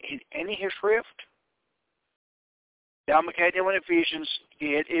habe in einer Schrift. Ja, man kann ja in Ephesians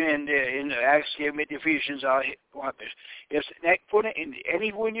geht in Acts mit Ephesians ist nicht gefunden in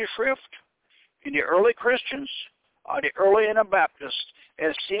any one Schrift, in the early Christians or the early Anabaptists,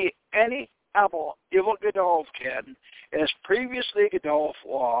 as see any apple evil gedolf can, as previously gedolf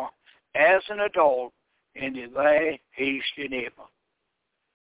war, as an adult, in the lay haste in April.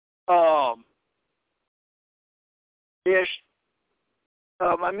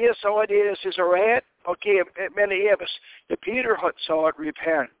 My mir saw it is a rat. Okay, many of us, the Peter had saw it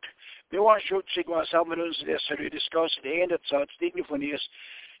repent. We want to see what some of us to discuss at the end of such thing when he is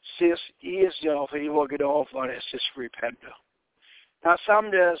he will get off on his repenter. Now,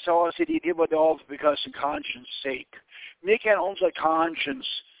 some så at de det var dog because of conscience sake. Vi kan onze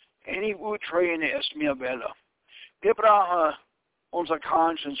conscience any utræne er mere vælger. Det brager onze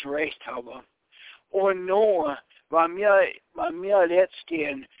conscience recht haben. Og nu var mere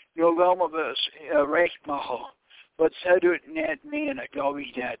letskende, jo vil man recht machen. But så du net mener, glaube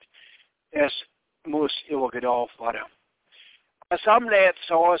ich net. Es muss irgendet aufwarten. Some lads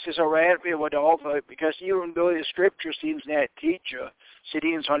saw us as a rat we would offer because even though the scripture seems not teacher,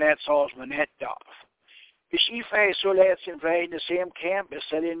 seems on that sauce when that off. The she face so lads in the same campus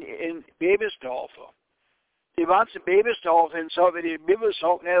that in Babelsdorfer. Die ganze Babelsdorf and so that the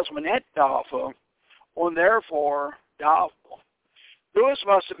Bibelsdorf as when that offer, and therefore doubtful. Those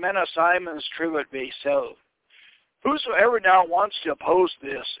must have been Simon's true at be so. Whosoever now wants to oppose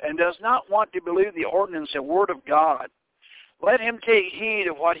this and does not want to believe the ordinance and word of God, let him take heed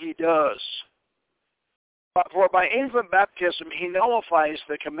of what he does. For by infant baptism he nullifies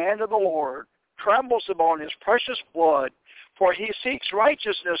the command of the Lord, trembles upon his precious blood, for he seeks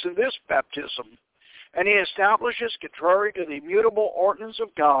righteousness in this baptism, and he establishes, contrary to the immutable ordinance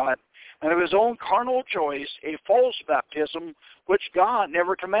of God, and of his own carnal choice, a false baptism which God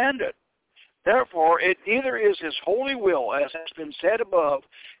never commanded. Therefore, it neither is his holy will, as has been said above,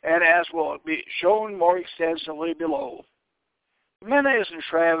 and as will be shown more extensively below. Men is een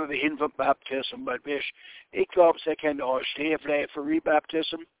schrijven we in van baptism, maar ik geloof ze kunnen ook stevig voor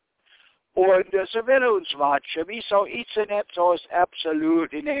rebaptism. En ze willen ons watchen. We zou iets in het zoals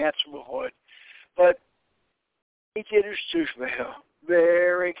absoluut in het gehoord. But it is too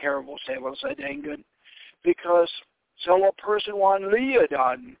very careful, say what I denken, because so a person want leer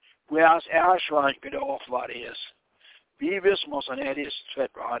dan, whereas erschwank gedoog wat is. Wie wissen muss, und ist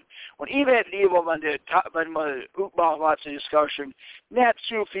Zweitbrand. Und ich werde lieber, wenn man aufmacht, was die Diskussion, nicht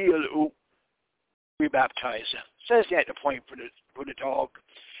zu viel rebaptize. That's not the point for the talk.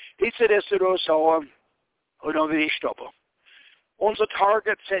 Ich sehe das so, und dann will ich stoppen. Unser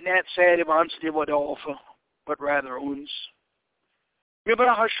Target sind nicht sehr uns, die wir dürfen, but rather uns. Wir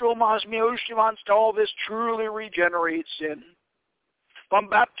brauchen schon mal, dass wir uns da is truly regenerate sin. Van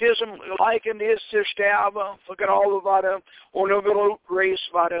baptism liken is te sterven, voor alle wat en dan wil grace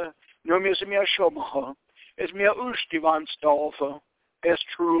wat nu is meer schommige, is meer ustivan stoffen, is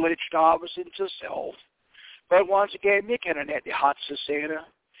truly sterven in zichzelf. But once again, we can net die hartse scene,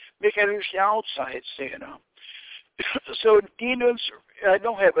 we can dus de outside scene. So die ons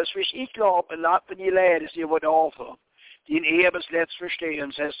nog hebben, zoals ik geloof, en laat van die leiders die wat over, die in eeuwig let's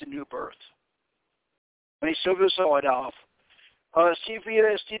verstehen, says the new birth. En ik sowieso het af. See if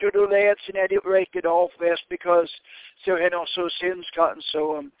you see to do that, and I didn't break it off best because so had also sins gotten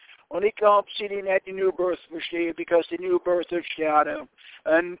so only come sitting at the new birth verstehen because the new birth is shadow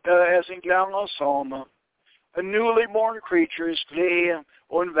and as in Glangal Psalm, a newly born creature is clear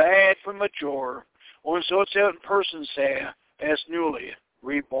and bad from mature, and so it's out in person say as newly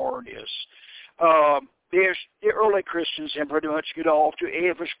reborn is. The early Christians have pretty much get off to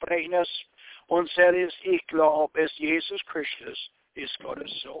Eversprechen und sägs, ich glaub, es Jesus Christus ist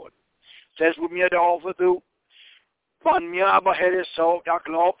Gottes Sohn. Sägs, wo mir dürfen du, von mir aber hätte es so, da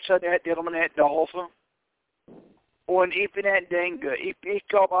glaubt sie nicht, der man nicht dürfen. Und ich bin nicht denke, ich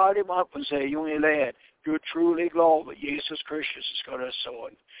glaube alle mal und sage, junge Leute, du truly glaube, Jesus Christus ist Gottes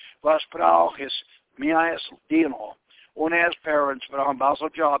Sohn. Was braucht es, mir als Diener und als Parents, brauchen wir so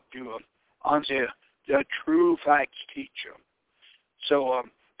Job tun, und sie, the true facts teacher. So,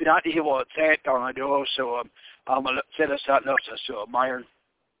 not to hear what that I do, so I'm going to set us out notes, so Myron.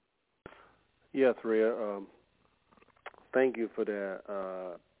 Yes, Rhea. Thank you for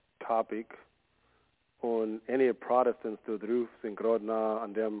that topic. On any Protestants to the roof in Grodna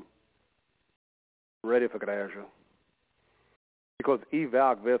and them ready for Graja. Because I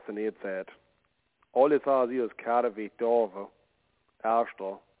werk wissen jetzt hat, alles was ihr als Karte wie Dorfe,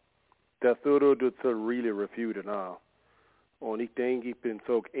 Erster, das du zu really refute now. Und ich denke, ich bin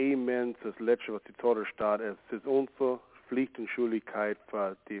so immens das Letzte, was die Torre steht, es ist unsere Pflicht und Schuldigkeit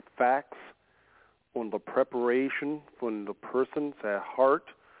für die Facts und die Preparation von der Person, sein Heart,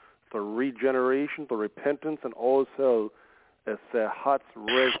 the regeneration, the repentance, and also es Herz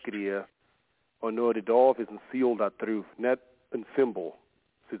recht und nur die Dorf ist ein Seal da drauf, nicht ein Symbol,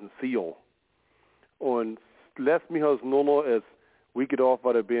 es ist ein Seal. Und lässt mich als Nummer, es wie gedorf,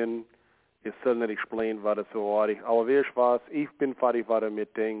 was ich bin, ich soll nicht explain, was das so war. Aber weißt du was, ich bin fertig, was ich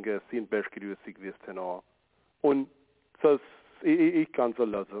mit denke, sind best gedüssig wissen auch. Und das, ich kann so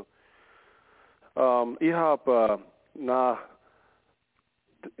lassen. Ich habe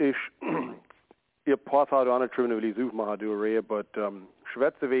ihr paar Tage an der Tribune will ich suchen machen, aber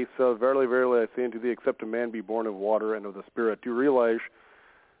schwätze we so verily, verily, I say unto thee, except a man be born of water and of the Spirit. Do you realize,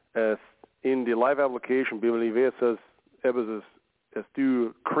 as in the live application, Bibel, wie says, as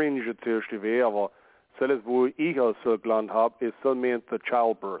du cringe til stivé, aber selbst wo ich als gelernt habe, ist so meant the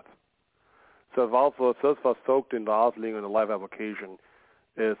childbirth. So also, das was soaked in the Auslegung in the live application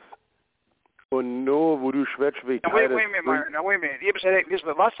is, und nur wo du schwätzt wie Wait a minute, Myron. Now, wait a minute. Je hebt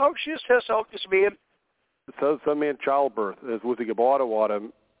gezegd, wat zou je ook dus weer? It says some meant childbirth, is wo sie geboren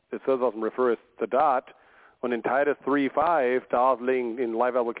worden. It says was refers to that. Und in Titus 3:5, the Auslegung in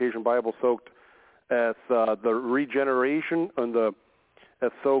live application Bible soaked as the regeneration and the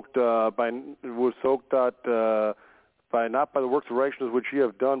as soaked was soaked that by not by the works of righteousness which ye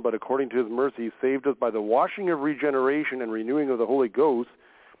have done, but according to his mercy he saved us by the washing of regeneration and renewing of the Holy Ghost.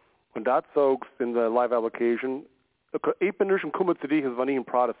 And that soaks in the live application. Ik ben dus een kommer til det, wanneer een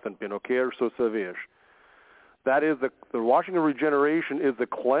Protestant ben, okay, so servish. That is the washing of regeneration is the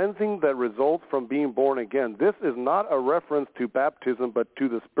cleansing that results from being born again. This is not a reference to baptism, but to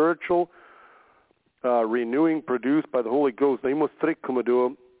the spiritual renewing produced by the Holy Ghost. Now you must strict come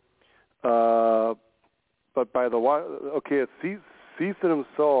do, but by the okay, Cecil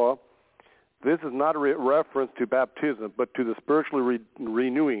saw. This is not a reference to baptism, but to the spiritual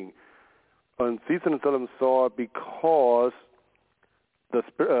renewing. And Cecil saw because the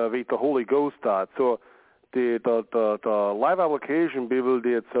Holy Ghost thought. So the live application Bible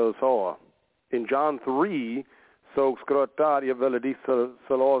did so saw. In John 3, so skrot that jag ville de så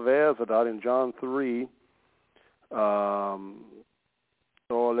läsa där in John 3.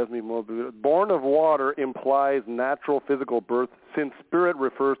 So let me move. Born of water implies natural physical birth, since spirit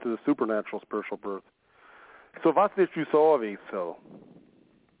refers to the supernatural spiritual birth. So vad did you saw of it so?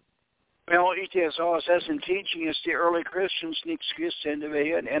 Well, it says in teaching is the early Christians niks Christen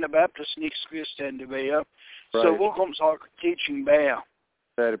way and Anabaptists niks Christen way. So what comes our teaching by?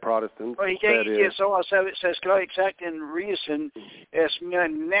 That Protestants. Well, it says exact in reason as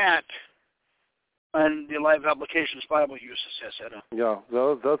not. And the live applications Bible uses says that. Ja,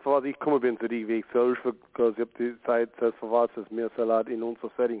 das was ich komme bin zu die Weg selbst, because ich habe die Zeit, das was es mir salat in unser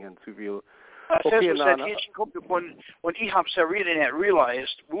Setting zu viel. Okay, na. Kommt davon, und ich habe es ja really not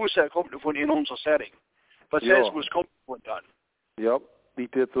realized, wo es kommt davon in unser Setting. Was says was kommt davon dann? Ja, ich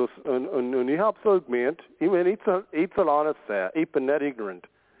dit so und ich habe so gemeint, ich meine it's a honest say, ich bin nicht ignorant.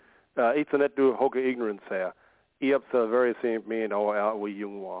 It's not do hoge ignorant say. Ich habe so very same man how we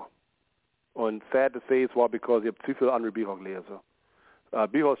jung war. Und sad to say, es war because ich habe zu viele andere Bücher gelesen.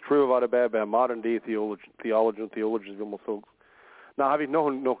 Bücher ist true war dabei bei modern day theologians, wie man sagt. Na, habe ich noch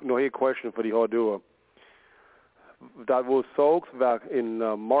eine question für die heute. Da wo es sagt, wer in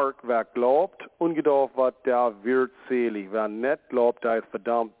Mark, wer glaubt, ungedacht wird, der wird selig. Wer nicht glaubt, der ist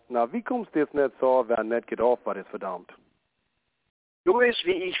verdammt. Na, wie kommst du jetzt nicht so, wer nicht gedacht wird, ist verdammt? Du weißt,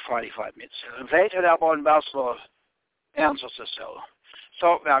 wie ich fertig war mit. Vielleicht hat er aber ein besserer Ernst zu sagen.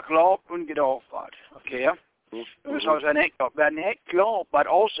 So, wer glaubt und gedacht wird, okay? So, wer nicht glaubt, wird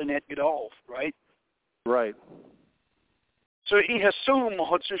also nicht gedacht, right? Right. So, ich assume,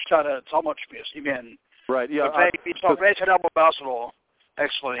 hat sich da zusammengespielt. Ich meine, right, yeah. Vielleicht hat aber bessere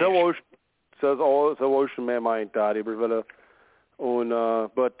Explanation. So was schon mehr meint, da, ich will. Und,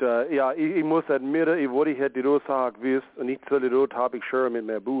 ja, ich muss admitten, ich wollte hätte die Aussage gewusst, und nicht so die Rot habe ich schon mit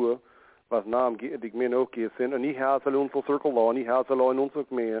meinem Buch, was Namen die mir auch sind. Und ich habe es in unserer Circle Law, und ich habe es in unserer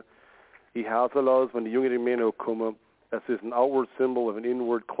Gemeinde. Ich habe es, wenn die Jungen in mir auch kommen, es ist ein outward symbol of an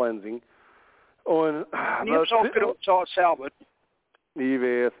inward cleansing. Und ich habe es auch gedacht, selber. Ich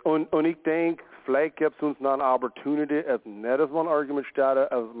weiß. Und ich denke, vielleicht gibt es uns noch eine Opportunity, als nicht als ein Argument steht,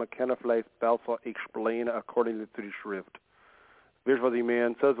 als man kann vielleicht besser explain according to die Schrift. Weißt du, was ich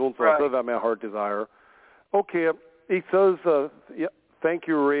meine? Das ist uns das wäre mein Heart Desire. Okay, ich sage, thank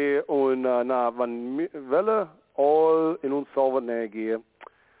you, Ray. Und wenn wir all in uns selber gehen,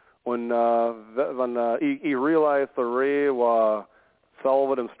 und wenn ich realize, dass Ray war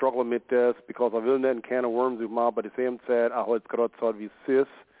selber im Struggle mit das, because I will nicht in can of worms aufmachen, but at the same time, ich habe gerade gesagt, wie es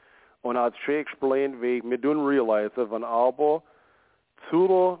ist. Und als ich explained, wie wir don't realize, wenn aber zu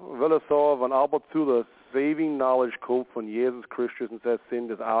der saving knowledge kommt von Jesus Christus und das sind,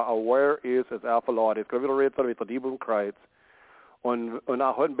 dass aware ist, als verlaut ist. Ich will reden mit der Bibel im Kreuz. Und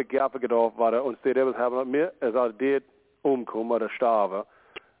auch heute begehrt gedacht, war und steht etwas haben mir, als det umkommen oder starben.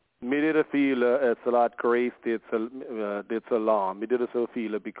 Mir det viele, es lat grace det så lang. Mir det så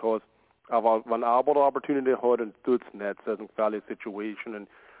viele, because aber wenn aber die Opportunity hat und tut's nicht, das ist eine gefährliche Situation. Und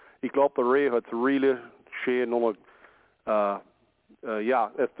ich glaube, der Ray hat es really schön noch,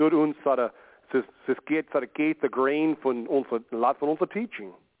 ja, es tut uns, es geht der Grain von unserer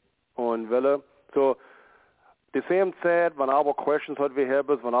Teaching. Und so, die same Zeit, wenn aber questions hat wir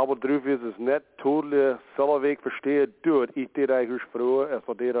haben, wenn aber drauf ist, es nicht totally selber Weg versteht, tut, ich dir eigentlich froh, es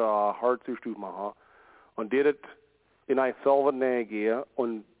wird dir ein Hartzustand machen. Und dir in ein selber nähe gehen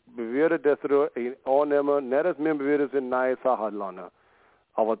und bewirte, dass du annehmen, nicht als mir bewirte, in neue Sachen landen,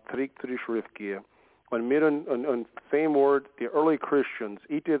 aber zurück zu der Schrift gehen. Und mir und same word, die early Christians,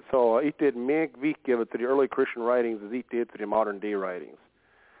 ich did mehr Gewicht geben zu den early Christian writings, als ich did zu den modern day writings.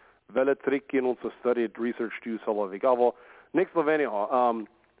 Welle zurückgehen und zu studied research do selber weg. Aber nichts so weniger.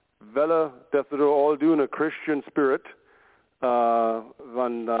 Welle, dass du all do in a Christian spirit,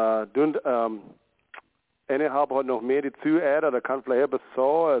 wenn eine haben noch mehr dazu, da kann vielleicht etwas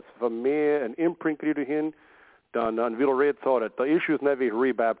so, als für mehr ein Imprint kriegen hin, dann will red so, that the issue is not wie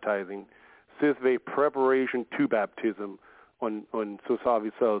rebaptizing. Es ist wie preparation to baptism. Und so sage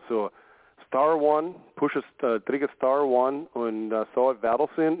ich so. Star One, pushes drücke Star One und so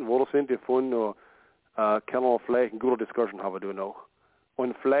wo sind die von kann man vielleicht eine gute Diskussion haben du noch.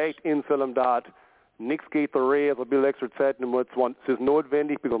 Und vielleicht in Film dat nichts geht der Reihe, also ein bisschen extra Zeit nehmen, es ist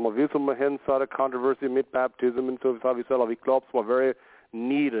notwendig, weil man will so mal hin, so eine Controversy mit Baptism und so, wie ich aber ich glaube, es war very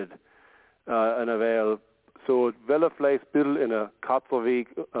needed in der Welt. So, will vielleicht ein bisschen in der Katzelweg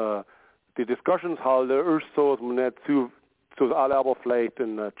die Discussions halten, erst so, dass man nicht zu alle aber vielleicht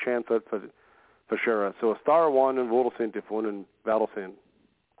eine Chance hat für sure. So Star One und wo sind die von und wer sind.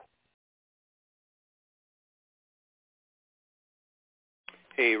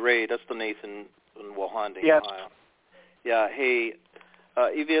 Hey Ray, das ist der Nathan in Wahanda. Yes. Ja, hey,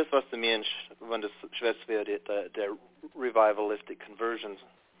 ich weiß, was du meinst, wenn das schwätzt wird, der revivalistic conversions.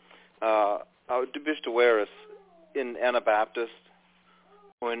 Aber du bist aware, in Anabaptist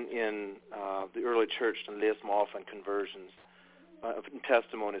und in the early church, dann lesen wir oft an conversions.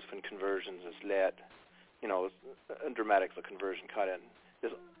 Testimonies from conversions is led, dramatics of conversion cut in.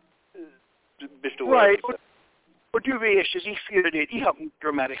 Bist du right. But du weißt, ich fühle nicht, ich habe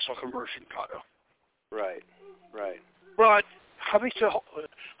dramatics of conversion cut. Right. But habe ich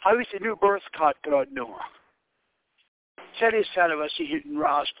the new birth cut gerade nur? Das ist halt, was ich hinten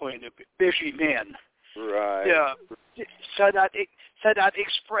rausbringe, busy man. Right. Yeah. So that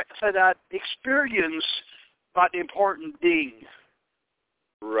experience about the important thing.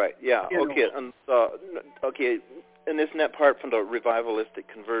 Right. Yeah. Okay. And okay. And isn't that part from the revivalistic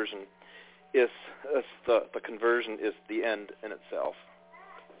conversion? Is the conversion is the end in itself?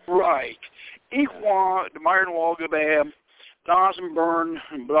 Right. Ich war de Myron Walger bei Nasenburn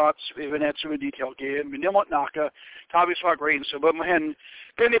und Blatz, wir nicht so in Detail gehen. Wir nehmen nachher, habe ich zwar reden, so, aber man in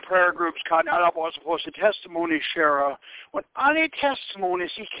die prayer groups kann auch was supposed to testimony share und alle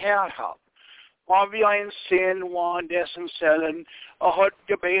testimonies ich gehört habe. War wie ein Sinn, war dessen Zellen, hat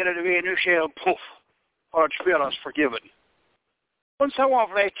gebetet, wie eine Schell, puff, hat Schweres forgiven. Und so war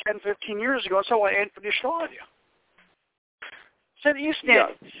vielleicht 10, 15 years ago, so war ein von der Stadie. So ist nicht. Ja.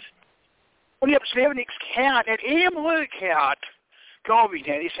 Und ich habe es Leben nichts gehört, nicht einmal gehört. Glaube ich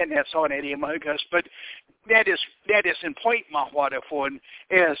nicht, ich sage nicht so nicht einmal, aber das ist ein Point macht war davon,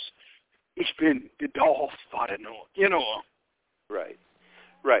 ist, ich bin gedauert, war nur,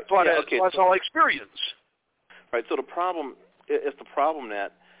 Right. But yeah, okay. That's all experience. Right. So the problem is that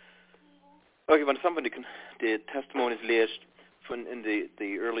when somebody the testimonies liest from in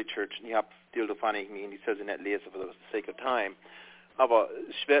the early church, and you have to define me, and he says in that list for the sake of time, aber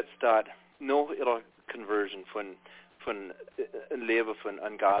schwätzt that no ihrer conversion von ein Leben von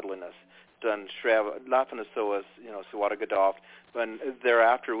ungodliness, dann laughing as so as so what a gedacht. When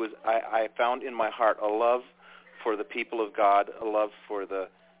thereafter was I found in my heart a love for the people of God, a love for the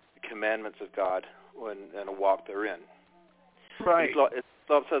commandments of God, and a walk therein. Right. Ich glaube,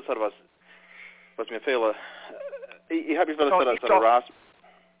 das hat was mir fehlt. Ich habe gesagt, das hat Ross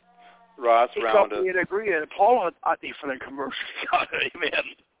round. Ich glaube, ich agree. Paul hat nicht von der Conversion gehabt.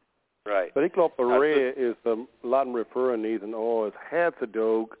 Amen. Right. But ich glaube, Ray ist Latin referring Nathan, es hat zu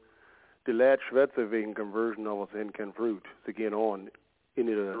dog, die Leute schwätzen wegen Conversion, aber sie haben kein Fruit. Sie gehen on.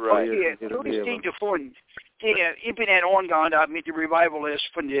 Right. Du bist nicht davon. Ich bin angegangen mit dem Revivalist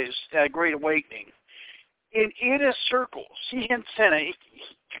von der Great Awakening. In jeder Circle, sie haben Zähne, ich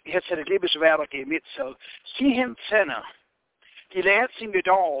hätte es Lebenswerke mit, so, sie haben Zähne, die Leute sind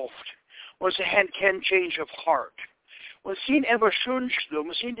gedauft, und sie haben kein Change of Heart. Und sie sind etwas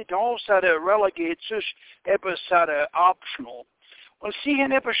Schönschlum, sie sind gedauft, dass relegated zu etwas optional. Und sie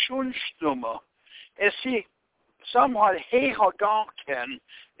haben etwas Schönschlum, es sie somewhat höher gehen,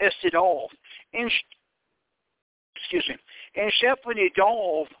 es die Dorf. Excuse me. And Shepard die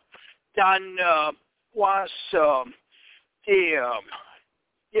Dorf, dann was the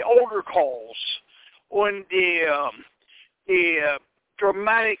older calls und die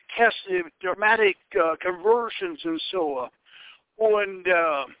dramatic conversions und so. Und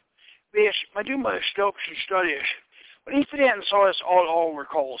man tun mal Stokschen Studies. Und ich finde so ist all older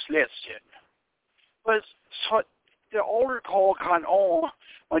calls letztendlich. Aber so der older call kann auch,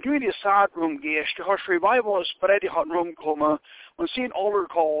 man du in die Saatroom gehst, du hast Revivals bei die hat rumkommen und sehen older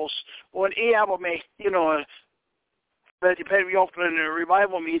calls und aber mich, weil die wie oft in a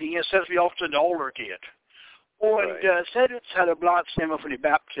Revival Meeting ist, wie oft in der older geht. Und selbst hat Blattnummer für die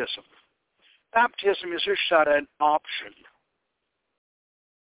Baptism. Baptism is just an option.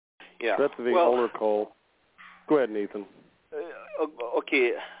 Yeah. That's the older call. Go ahead, Nathan.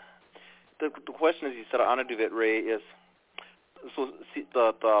 Okay. The question is, you said, I do it, Ray, is, so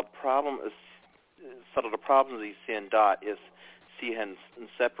the problem is, sort of the problems you see in that is, see in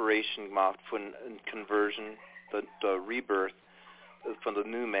separation gemacht von conversion, the rebirth, from the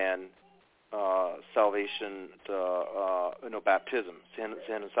new man, salvation, baptism. Sie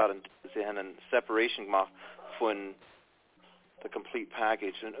haben eine separation gemacht von the complete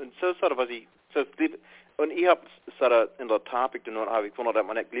package. Und so sort of, was ich, so, und ich habe in der Topic genommen, habe ich gefunden, dass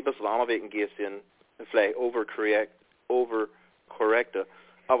man nicht lieber so anwegen geht, vielleicht overcorrecte,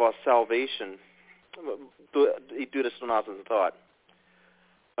 aber Salvation, ich do this not as a thought.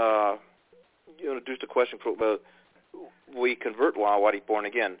 Just the question for, well, we convert what he born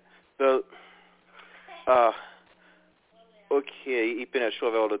again. Well, okay, ich bin ja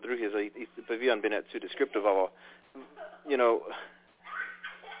schon, weil da drüben ist, bei mir bin ich zu descriptive, aber,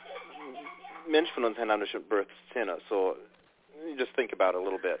 Menschen von uns haben eine birth sinner, so you just think about it a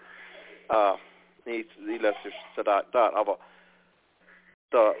little bit. Ich lasse sich da, aber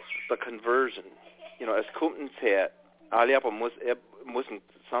the conversion, es kommt eine Zeit, aber muss in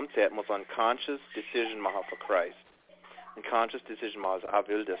some Zeit muss ein conscious decision machen für Christ. Ein conscious decision machen,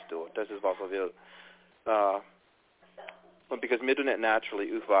 will das tun. Das ist was will. Und because wir do nicht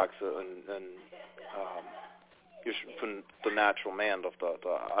naturally aufwachsen und von der natural man,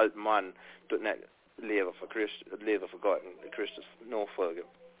 der alte Mann, tut nicht leben für Gott und Christus nachfolgen.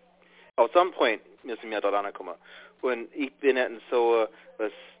 At some point müssen wir da rankommen. Und ich bin nicht so,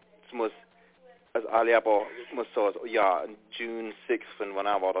 es muss, als alle aber muss so, ja, in June 6, wenn man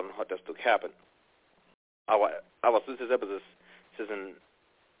war, dann hat das happen. Aber es ist etwas, es ist ein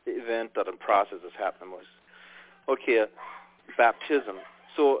Event, that ein Prozess, das happen muss. Okay, baptism.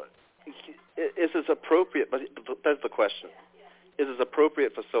 So, is it appropriate, but that's the question. Is it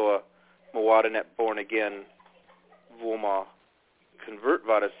appropriate for so a water net born again, wo man convert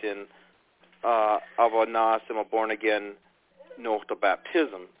war das in, aber na sind wir born again nach der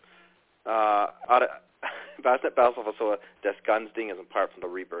Baptism. Was nicht besser für so das ganze Ding ist apart from the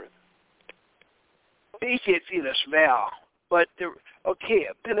rebirth. Ich jetzt vieles schwer, but okay,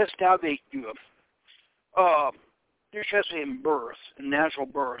 vieles da weg du. Du just in birth, natural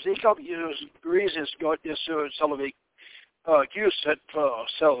birth. Ich glaube, the reason it's got this Sullivan used it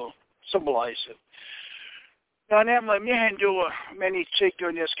to symbolize it. Now, nämlich, wir haben du many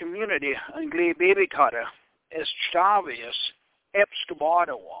Chicken in this community, ein kleines Babykater, es starb ist, Eps geboren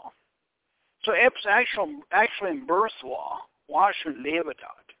war. So Eps actually in birth war schon leben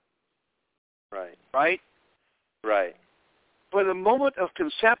dort. Right. Right? Right. For the moment of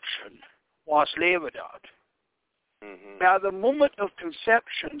conception was leben dort. Mm-hmm. Now, the moment of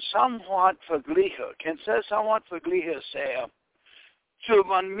conception somewhat verglichen, can say somewhat verglichen sehr, zu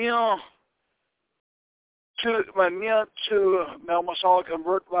wenn man soll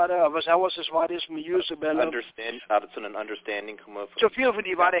convert werden, was es war, das man use zu einem Understanding kommen. So viel von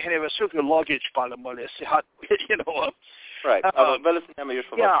die Warte haben so viel Luggage bei dem Mal, sie hat, Right, aber weil es nicht mehr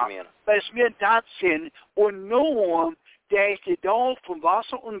von was gemeint. Weil es mir das sind, und nur der Geduld von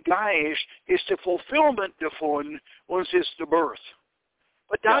Wasser und Geist ist der Fulfillment davon, und es ist der Birth.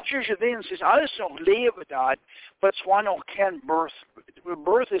 Aber das ist ja, es ist alles noch Leben da, aber es war noch kein Birth.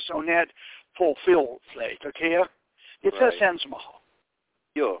 Birth ist noch nicht fulfilled, vielleicht, okay? Jetzt right. Sens machen.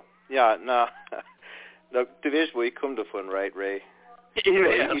 Ja, na, du weißt, wo ich komme davon, right, Ray?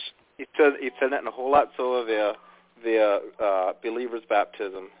 Yes. Ich tell nicht eine whole lot so wie Believers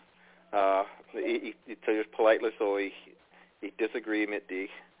Baptism. Ich tell you politely so, ich disagree mit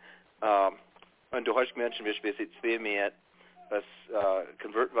dich. Und du hast Menschen, wie es zwei mehr, was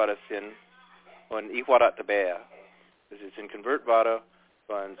convert war das sind, und ich war da dabei. Es ist ein convert war,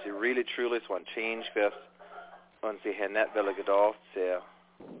 und sie really truly so ein change fest, und sie haben nicht willen gedacht, sehr.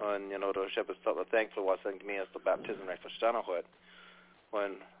 Und, da ist etwas so thankful, was an gemein ist, der Baptism nicht verstanden hat.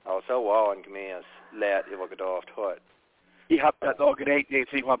 Und auch so wow, an gemein ist, leid über gedacht hat. Ich hab das auch gedacht,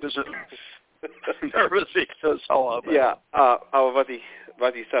 ich war ein bisschen nervös, ich das auch. Ja, aber was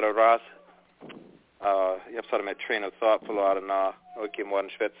ich sage, Ross, ich habe sort of my train of thought verloren nach, okay, morgen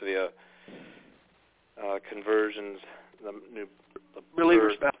schwätzen wir conversions, the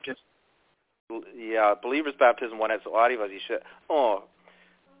Believers baptism. Yeah, believers baptism one as Adi was ich oh,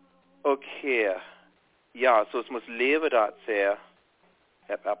 okay, ja, so es muss leben da sehr,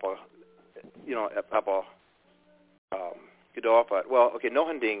 aber, you know, aber gedauert. Well, okay, noch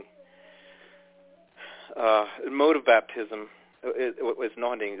ein Ding, mode of baptism is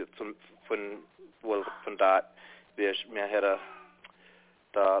noch ein Ding von da, wir hätte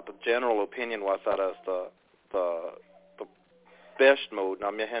the general opinion was that as the best mode.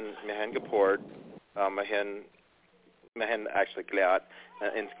 Now, mir hen geport, mir hen actually glad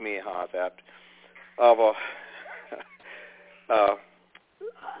ins Gmee hat, aber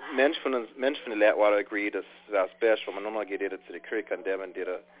Mensch von der Lehrwater agree, dass das best, wenn man nochmal geht, zu der Krieg an dem, die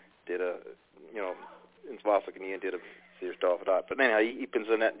you know, ins Wasser gehen, die sehr stark hat. But anyhow, ich bin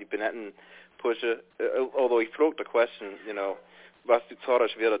nicht pushe, although he throw the question, you know, was du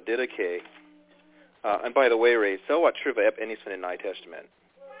zahlst wieder dedicate. And by the way, Ray, so what true about anything in the New Testament?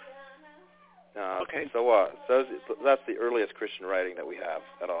 Okay. So that's the earliest Christian writing that we have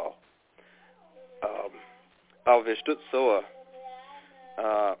at all. Aber wir stützt so,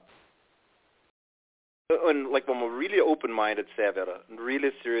 and like when we're really open-minded, and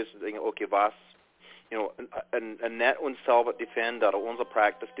really serious, thinking, okay, was, you know, and net uns selber defender, oder unser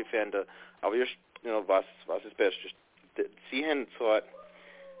Practice defender, aber you know, was ist best? Just sie haben so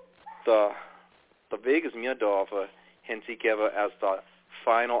the Weg ist mir da, haben sie gegeben als the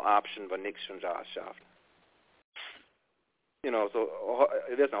final option, wenn nichts schon da schafft. You know, so,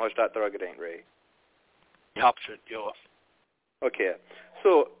 ich weiß nicht, how steht da gedenkt, Ray? Ja, absolut, ja. Okay,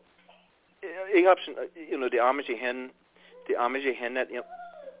 so, ich hab schon, you know, die Amische haben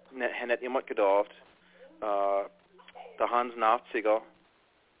nicht jemand gedacht, der Hans Nachziger,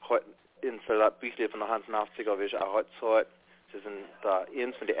 in so das Büchle von der Hans Nachziger, wie ich auch heute Zeit, das sind da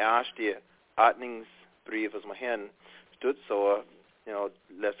eins von den ersten Atningsbriefe, was man hin, stützt so, you know,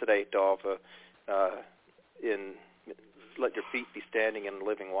 letzte Day da, let your feet be standing in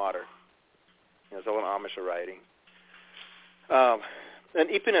living water. You know, so an Amish writing. And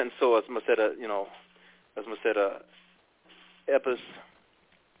ich bin nicht so, als man sagt, you know, als man sagt, etwas,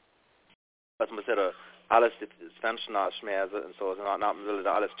 als man sagt, alles Menschen nachschmerzen und so, also man will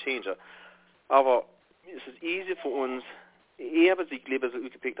da alles changen. Aber es ist easy für uns, ich habe sich lieber so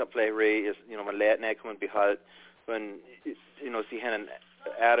gepickt habe, vielleicht Ray, ist, you know, man lernt nicht und behalt, wenn, you know, sie haben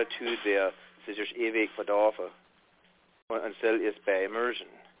eine Attitude, der sich durch ewig verdorfen und soll ist bei Immersion.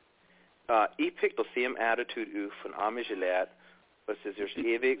 Ich pick the same attitude auf von Amische Lehrt, was sich durch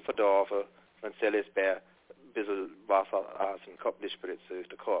ewig verdorfen und soll ist bei ein bisschen Wasser aus dem Kopf, die Spritze durch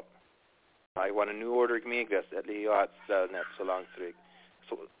den Kopf. I want a new order gemacht, at least ja, nicht so lang zurück.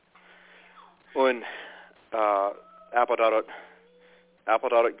 So, und aber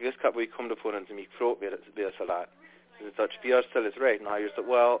dort gewusst gehabt, wo ich komme davon und sie mich gefragt, wie das Salat. Sie sagt, Spierstel ist recht. Und ich sagte,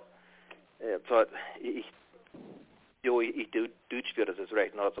 well, ich Deutsch das ist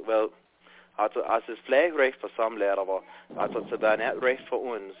recht. Und ich sagte, well, also es ist vielleicht recht für some Lehrer, aber also es ist nicht recht für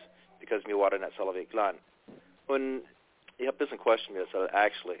uns, because wir waren nicht so weg lang. Und ich habe ein bisschen question mir, so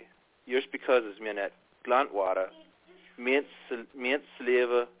actually, just because es mir nicht gelernt war, mir zu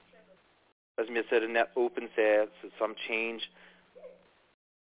leben, as mir said, in that open says some change,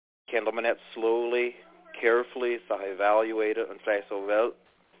 can man that slowly, carefully, so I evaluate it and say, so well,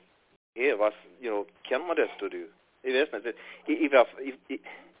 yeah, was, you know, can man das to do? Ich weiß nicht,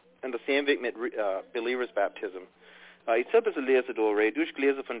 in the same Weg mit Believers Baptism. Ich habe es gelesen,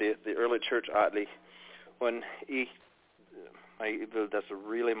 durchgelesen von der Early Church eigentlich, und ich will das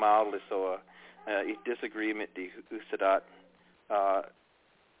really mildly so, ich disagree mit die Usadat.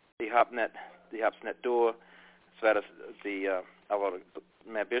 Ich hab's nicht durch, es war das, aber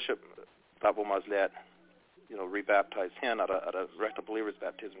mein Bishop, da wo man es lehrt, you know, rebaptize him at a regular Believers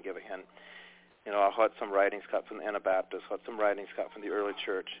Baptism given him. You know, I had some writings cut from the Anabaptists, had some writings cut from the early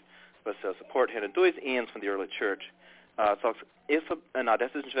church, but support him, and those ends from the early church. So if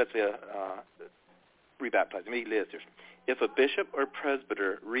this isn't just rebaptize, if a bishop or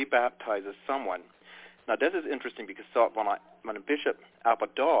presbyter rebaptizes someone, now this is interesting because when a bishop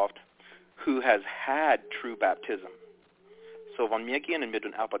apodoft who has had true baptism, so when wir gehen mit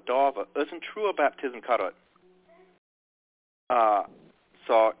einem Apodover, ist ein true baptism karot,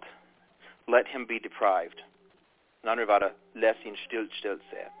 sagt, let him be deprived. In andere Worte, lass ihn still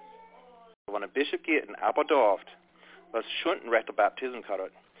sein. Wenn ein Bishop geht und apodoft, was schon ein rechter Baptism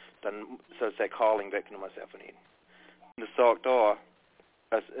karot, dann soll sein Calling weggenommen sein von ihm. Und es sagt da,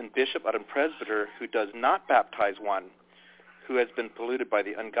 as a bishop or a presbyter who does not baptize one who has been polluted by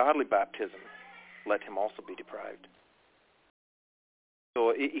the ungodly baptism, let him also be deprived.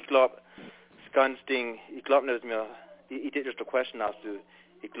 So ich glaube, das ganze Ding, ich glaube nicht, dass mir, ich hätte just eine Question asked du,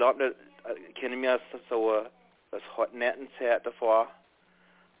 ich glaube nicht, kennen wir so, das hat nicht ein Zeit davor,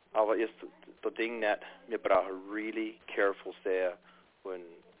 aber ist das Ding nicht, wir brauchen really careful sein und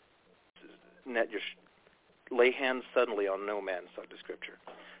nicht just lay hands suddenly on no man, sagt the scripture.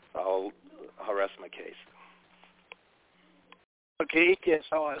 I'll rest my case. Okay, yes,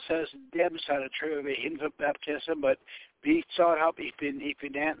 so it says dem side of true of infant baptism, but we saw how if in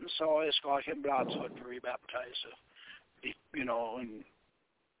Anton saw his God him blood so to rebaptize, you know, and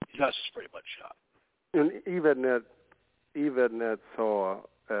that's pretty much shot. And even that saw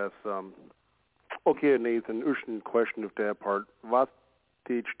as okay, Nathan, uschen question of that part. What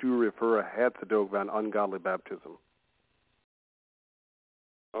did you refer had to do with an ungodly baptism?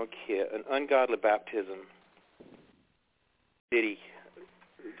 Okay, an ungodly baptism. Okay,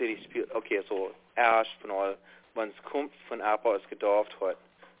 so erst von all, wenn es kommt von Abba es gedauft hat,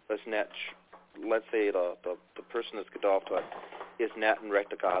 was nicht, let's say the person is gedauft hat, is not in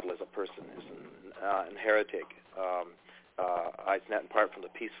recht godly as a person, is an heretic, is not in part from the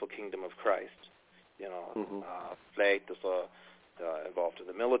peaceful kingdom of Christ, you know, vielleicht is involved in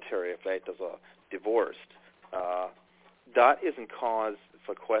the military, vielleicht is divorced. That isn't cause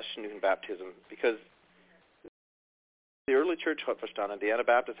for questioning baptism, because the early church hat verstanden, the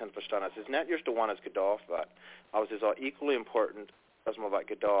Anabaptists haben verstanden, es ist nicht just the one that's gedauft wird, aber es ist auch equally important, dass man wird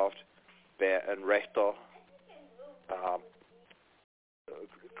gedauft bei ein rechter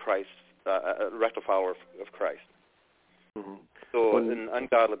Christ, rechter follower of Christ. So in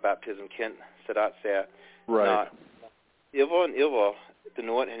ungodly baptism can't say that say, right. Immer, the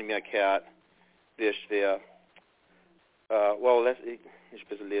note in mir gehört, wie schwer, well, let's, ich ein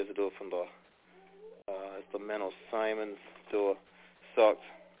bisschen lesen durch von der the Menno Simons so sucks.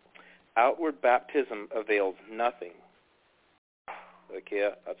 Outward baptism avails nothing.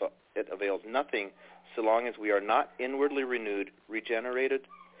 Okay, it avails nothing so long as we are not inwardly renewed, regenerated,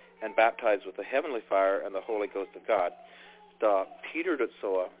 and baptized with the heavenly fire and the Holy Ghost of God. The Peter that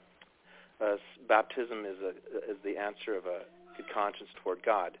saw baptism is the answer of a good conscience toward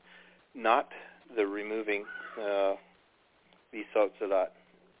God, not the removing the sorts of that.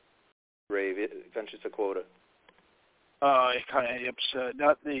 Ray, eventually a quota. It kind of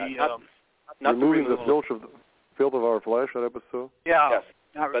not the not removing the filth of our flesh. That episode. Yeah, yes.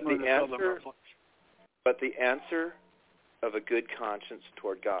 Not but removing the answer, but the answer of a good conscience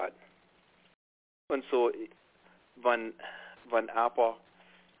toward God. And so, when Appa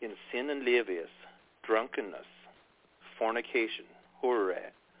in sin and levius, drunkenness, fornication,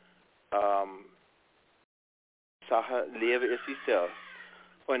 hurre, Sache leve is himself.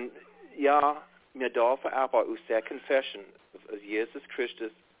 When ja, mir darf aber aus der Confession, dass Jesus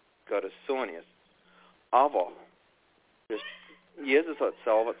Christus Gottes Sohn ist. Aber Jesus hat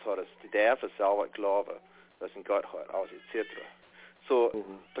selber gesagt, dass die Därfe selber glauben, dass in Gott hat, aus etc. So,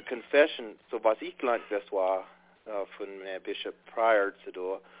 the confession, so was ich gelernt habe, war von Bishop Pryor zu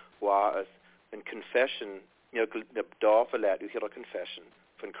tun, war es in Confession, mir darf lernen durch ihre Confession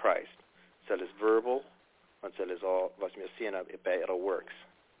von Christ. Soll es verbal und soll es auch, was wir sehen bei ihrer Works.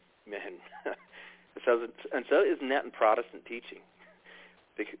 And so is not in Protestant teaching.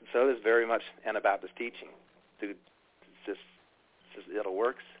 So is very much Anabaptist teaching. It's just it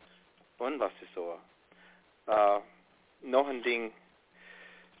works. Und was ist so? Noch ein Ding,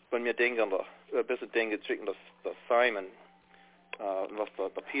 wenn wir denken, ein bisschen Dinge zwischen das Simon, was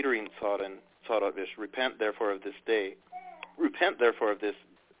der Peter ihn sagt, repent therefore of this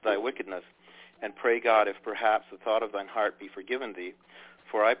thy wickedness, and pray God if perhaps the thought of thine heart be forgiven thee.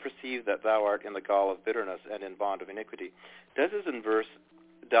 For I perceive that thou art in the gall of bitterness and in bond of iniquity. Das ist in Vers,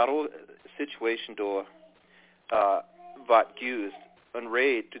 darum situation do, wat used, und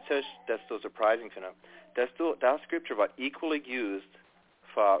Ray, du sagst, das so surprising für ihn. Das scripture wat equally used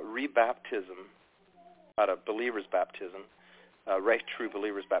for rebaptism, out of believer's baptism, recht true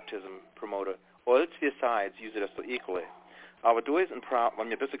believer's baptism promoted. All two sides use it as so equally. Aber du ist wenn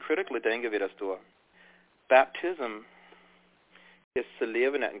wir ein bisschen critically denken, wie das du, baptism is to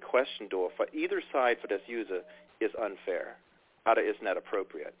live in question door for either side for this user is unfair. Oder is not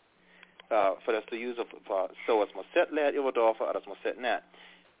appropriate. For this user for so as must set let over door for others must set net.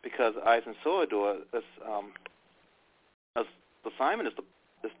 Because as in so door as the Simon is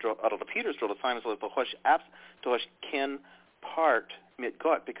out of the Peter's draw the Simon is the hush abs to hush ken part mit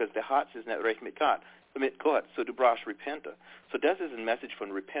God because the heart is not recht mit God. Mit God, so du brauchst repenter. So das ist ein Message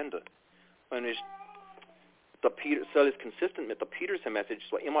von repenter. Und ich the Peter so is consistent with the Peter's message,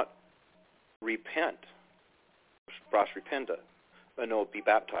 so immer repent, brauchst repenter. no be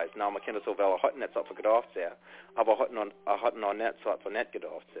baptized. Now man kender så vel hatten net så for gedorft sehr, aber hatten on net så for net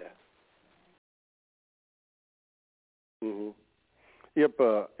gedorft sehr. Mhm.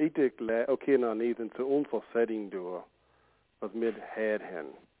 Ik denk, okay, nou niet in onze setting door, als met het hen.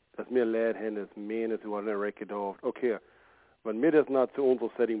 Als meer leid hen is menen zu einer Recke gedorft. Okay, wenn wir das nicht zu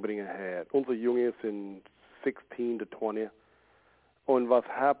unserer Setting bringen hat, unsere Jungs sind 16 to 20, und was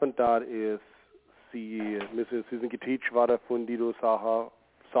happened da ist, sie sind geteacht worden von die du Sachen,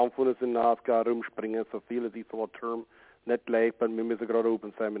 Samfunde sind nachgar rumspringen, so viele sie so ein Term, nicht gleich, wir müssen gerade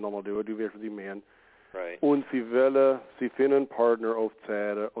open sein miteinander, du wirst sie meinen. Right. Und sie finden einen Partner auf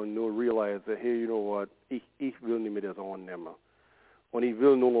Zeit und nur realise, hey, you know what, ich will nicht mehr das annehmen. Und ich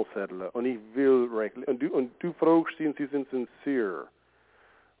will nur noch setteln. Und ich will rechtlich. Und du fragst sie, sie sind sincere.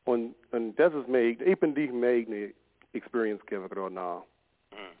 Und das ist mir, ich bin dich mir eine Experience geben gerade nach.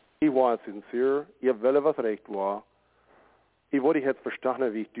 Ich war sincere, ich will was recht war. Ich wollte jetzt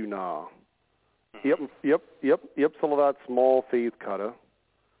verstanden, wie ich du nach. Ich hab so that small faith cutter,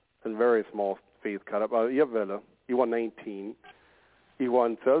 a very small faith cutter, aber ich war 19. Ich war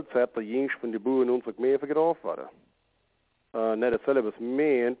in Zeltzeit, der jüngst von den Buren unserer Gemeinde getroffen wurde. Nicht dasselbe was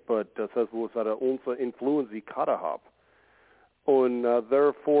meint, aber das heißt, wo es unsere Influence ich habe. Und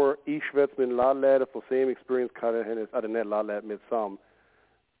therefore, ich werde mit Ladleiter for same experience hatte, ist nicht Ladleiter mit Sam.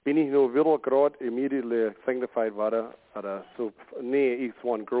 Bin ich nur wieder gerade immediately sanctified war, so, nee, it's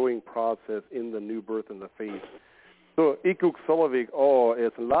one growing process in the new birth in the faith. So, ich gucke selber weg,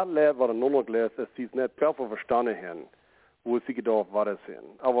 es ein Ladleiter war nur noch gleich, dass sie es nicht perfekt verstanden haben, wo sie gedacht war,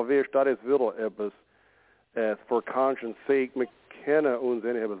 sind. Aber wer steht jetzt wieder etwas, for conscience sake, wir können uns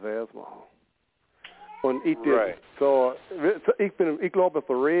nicht etwas machen. Und ich right. So, ich glaube, es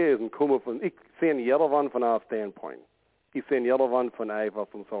Reisen kommen von, ich sehe jederwann von einem Standpoint. Ich sehe jederwann von einfach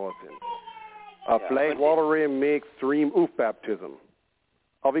von so sind. Vielleicht war es mehr extrem auf Baptism.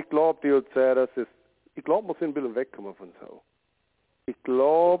 Aber ich glaube, die Zeit, ich glaube, wir sind ein bisschen wegkommen von so. Ich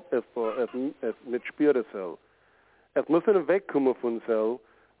glaube, es nicht spürt so. Es müssen wegkommen von so,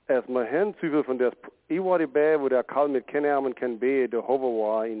 als wir hinzufügen von das, ich war dabei, wo der Karl mit Kennarmen kann B, der Hover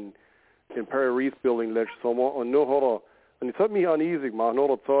war in Perry Reese Building letztes Sommer, und es hat mich uneasy gemacht,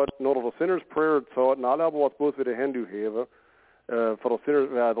 nur der Sinner's Prayer Zeit, und alle, was bloß wieder Hände haben, für der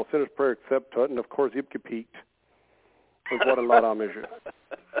Sinner's Prayer accept hat, und of course, ich hab gepiekt. Und es war ein Lot Amische.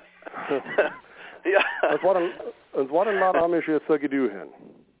 Ja. Es war ein Lot Amische, so gedu hin.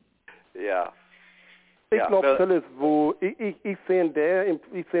 Ja. Ich glaube, das ist, wo ich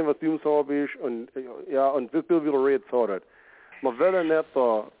sehe, was du so bist, und das will wieder reden, so that. Man will nicht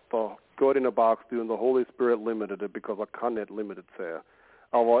the God in a box do and the Holy Spirit limited it, because I can't limit it sehr.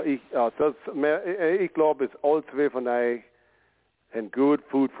 Aber ich glaube, es all zwei von euch and good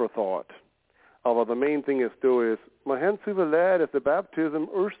food for thought. Aber the main thing is man hat zu viel Leid, the baptism,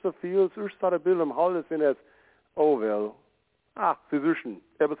 erste Fields, erste Bild am Hals in es, sie suchen,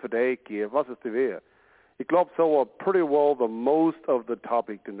 etwas für dich geben, was ist die Wehe? Ich glaube, so pretty well the most of the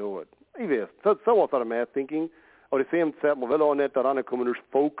topic to know it. Ich weiß, so was I'm thinking. Aber die same Zeit, man will auch nicht daran kommen, durch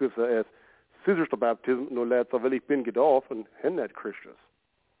Fokus als sicherste Baptism, nur letzter, weil ich bin gedorf und hin nicht Christus.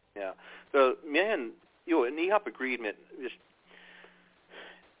 Ja, so, und ich habe agreed mit,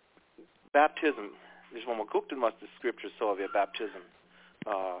 Baptism, wenn man guckt, was the Scriptures so wie Baptism,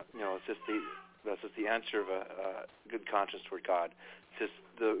 it's just the answer of a good conscience toward God. It's just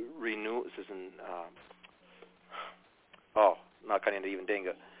the renewal, it's just now kann ich nicht even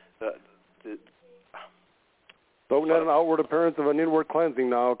denken. So not an outward appearance of an inward cleansing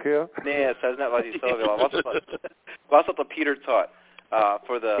now, okay? Nee, es heißt nicht, was ich sagen will. Was hat der Peter taught?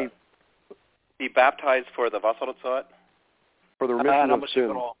 Be baptized for the, was hat er taught? For the remission of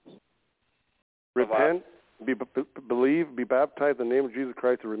sins. Repent, believe, be baptized in the name of Jesus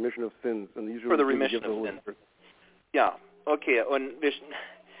Christ, the remission of sins. And these for the remission of sins. Ja, okay. Und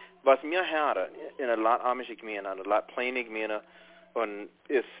was mir höre, in einer Lot amische Gemeinde, einer Lot kleine Gemeinde, und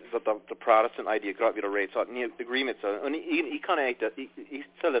ist the Protestant idea gerade wieder redet, so hat nie agreement so. Und ich kann eigentlich, ich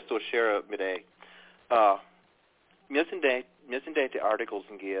soll das so share mit euch. Mir sind die Articles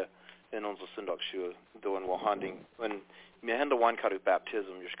in unserer Sonntagsschule, da in Wahonding, und wir haben da one kind of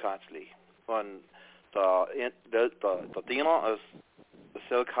baptism, just constantly. Und der Diener ist der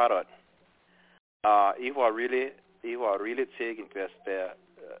Selkarat. Ich war really zeigen,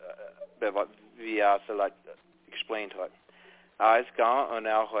 wie so like explained hat. Ist gegangen und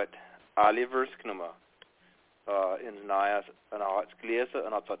hat alle Vers genommen ins Neues und hat es gelesen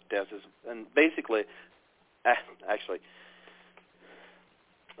und hat gesagt, das ist, and basically, actually,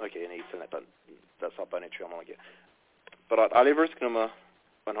 okay, nee, das hat nicht schon mal gegeben. Aber hat alle Vers genommen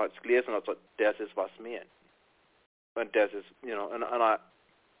und hat es gelesen und hat gesagt, das ist was mehr. and das ist, you know,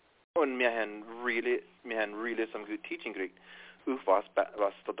 und wir haben really some good teaching gekriegt, was da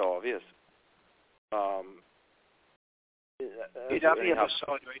ist.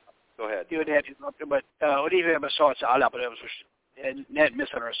 Go ahead. You had interrupted, but what even if I saw it's all up, but it was net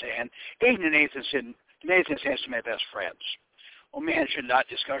misunderstand. Aiden and Nathan says to my best friends. Well, mentioned that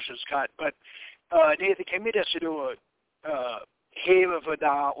discussions cut, but Nathan came in to do a heve for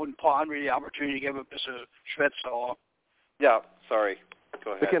da und paar andere opportunity to give a bisschen Schwätzer. Yeah, sorry.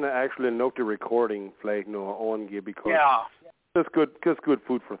 Go ahead. We can actually note the recording flag no on because Yeah. That's good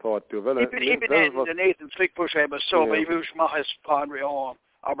food for thought too. Well, even the Nathan Flickbush hebben so, maar je moet maar eens paar andere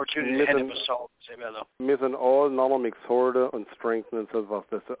opportunity hebben so, say well. Missing all normal mixorde and strengthen so was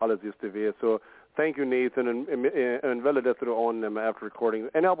das alles ist der. So thank you Nathan and well that through on them after recording.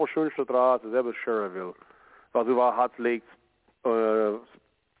 En aber schönste draas is ever sure will. Was über hat legt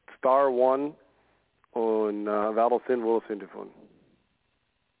Star 1 und Wadel sind wohl sind davon.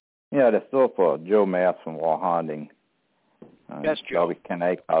 Ja, det står på Joe Mass from Warhanding. Yes, Joe. Vi kan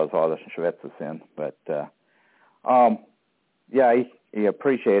ikke alle Schweizer sin, but yeah, I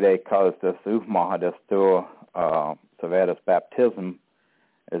appreciate it because this ufmaha this to Savedas baptism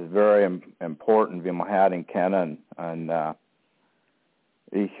is very important. Vi må have den kennen, and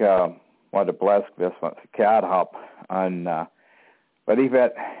ich var det blæst hvis man kært hop, and but I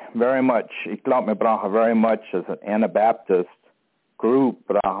vet very much. Ich glaube mir brauche very much as an Anabaptist group,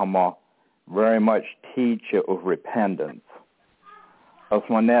 brauche very much teach of repentance. Als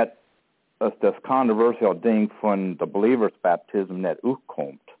man net, als das controversial ding von the believer's baptism net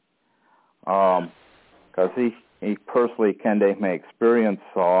uitkomt. Because ich personally kende my experience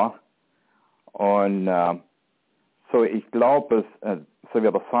saw, und so ich glaube, so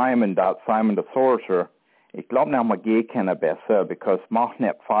wie der Simon the Sorcerer, ich glaube nicht mal gehen kann besser, because mach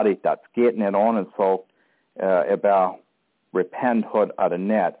nicht fertig, das geht nicht an und so, about repenthood at a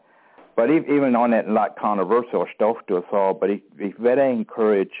net. But even on that like controversial stuff to us all, but I very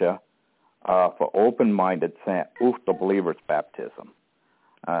encourage you for open-minded saying of the believer's baptism.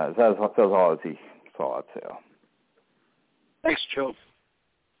 That's all as he saw it. So. Thanks, Joe.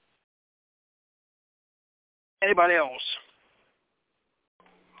 Anybody else?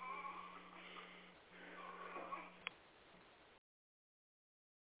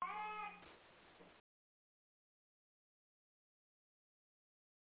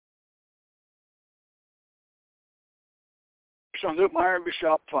 Doet maar een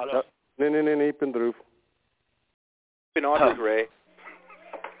beetje opvallen. Nee, ik ben erop. Ik ben altijd Ray.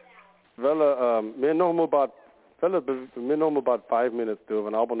 Wel, meer nog maar about 5 minutes doen.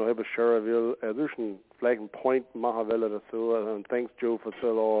 En aber nog hebben share wil. Dus vielleicht een point maken willen dat zo. En thanks Joe voor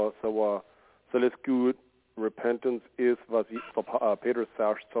zo let's good. Repentance is was Peter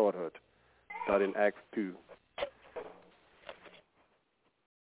Sausch taught had. Dat in Acts 2.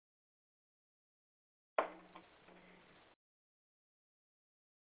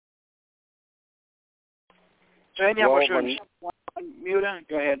 So any opportunity? Mute.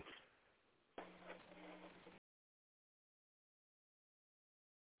 Go ahead.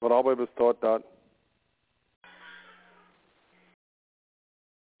 What I was taught that.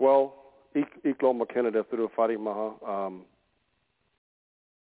 Well, ik geloof maar kennen dat we fertig maken.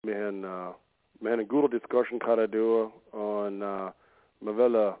 We hebben een goede discussie kunnen doen en we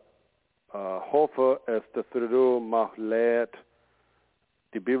willen hopen dat we mag leert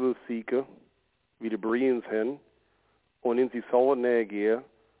de Bibel zieken, wie de Bereans zijn, en in die zouden neergehen.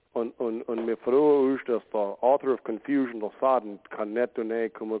 Und wir freuen uns, dass der Author of Confusion, der Satan, kann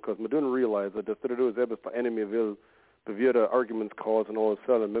nicht kommen, because we don't realize that das ist etwas, der Enemy will, bewährte Arguments cause und alles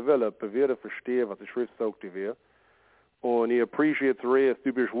selber. Wir wollen bewährte verstehen, was die Schrift sagt, die wir. Und ich appreciate Ray, dass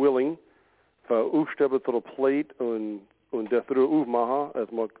du bist willing, für aufstellen zu der Plate und das zu aufmachen,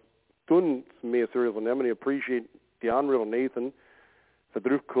 als wir tun mehr seriös nehmen. Ich appreciate die andere Nathan, für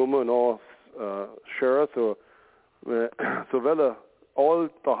zurückkommen und auch share, so wollen all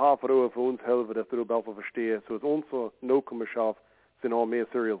der Hafer für uns helfen, dass du besser verstehst. So ist unsere Nachkommenschaft sind auch mehr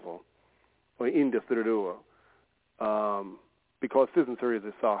seriös. Und in das du because das ist eine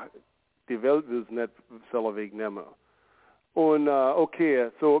seriöse Sache. Die Welt will es nicht selber wegnehmen. Und okay,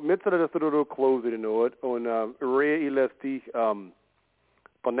 so mit der das du close in Ort und Ray lässt dich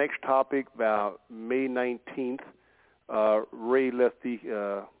the next topic war May 19th. Ray lässt dich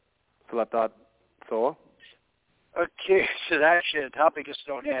so. Okay, so actually the topic is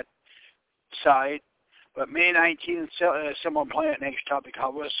on that side. But May 19th, someone playing next topic,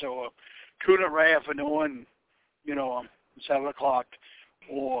 however, so tune it right afternoon, 7 o'clock,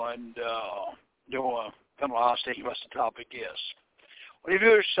 and then we'll ask what the topic is. Well, if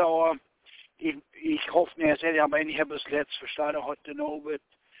you so, ich hoffe nicht, dass ich am Ende habe es letzt verstanden heute noch mit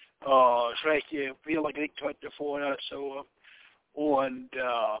schlechte Fehler gekriegt heute vorher so und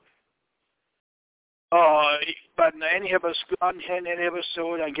wenn ich habe es gelernt habe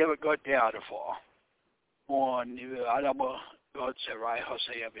so, dann gebe ich Gott der davor und ich will aber Gott sehr reich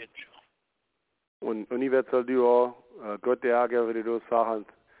sehr wünschen. Und ich werde dir auch Gott der geben, wie du sagst.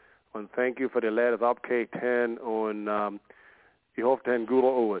 Und thank you for the lad abgekickt haben und ich hoffe, den guten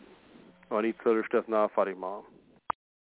Abend. Und ich soll das nachfertig machen.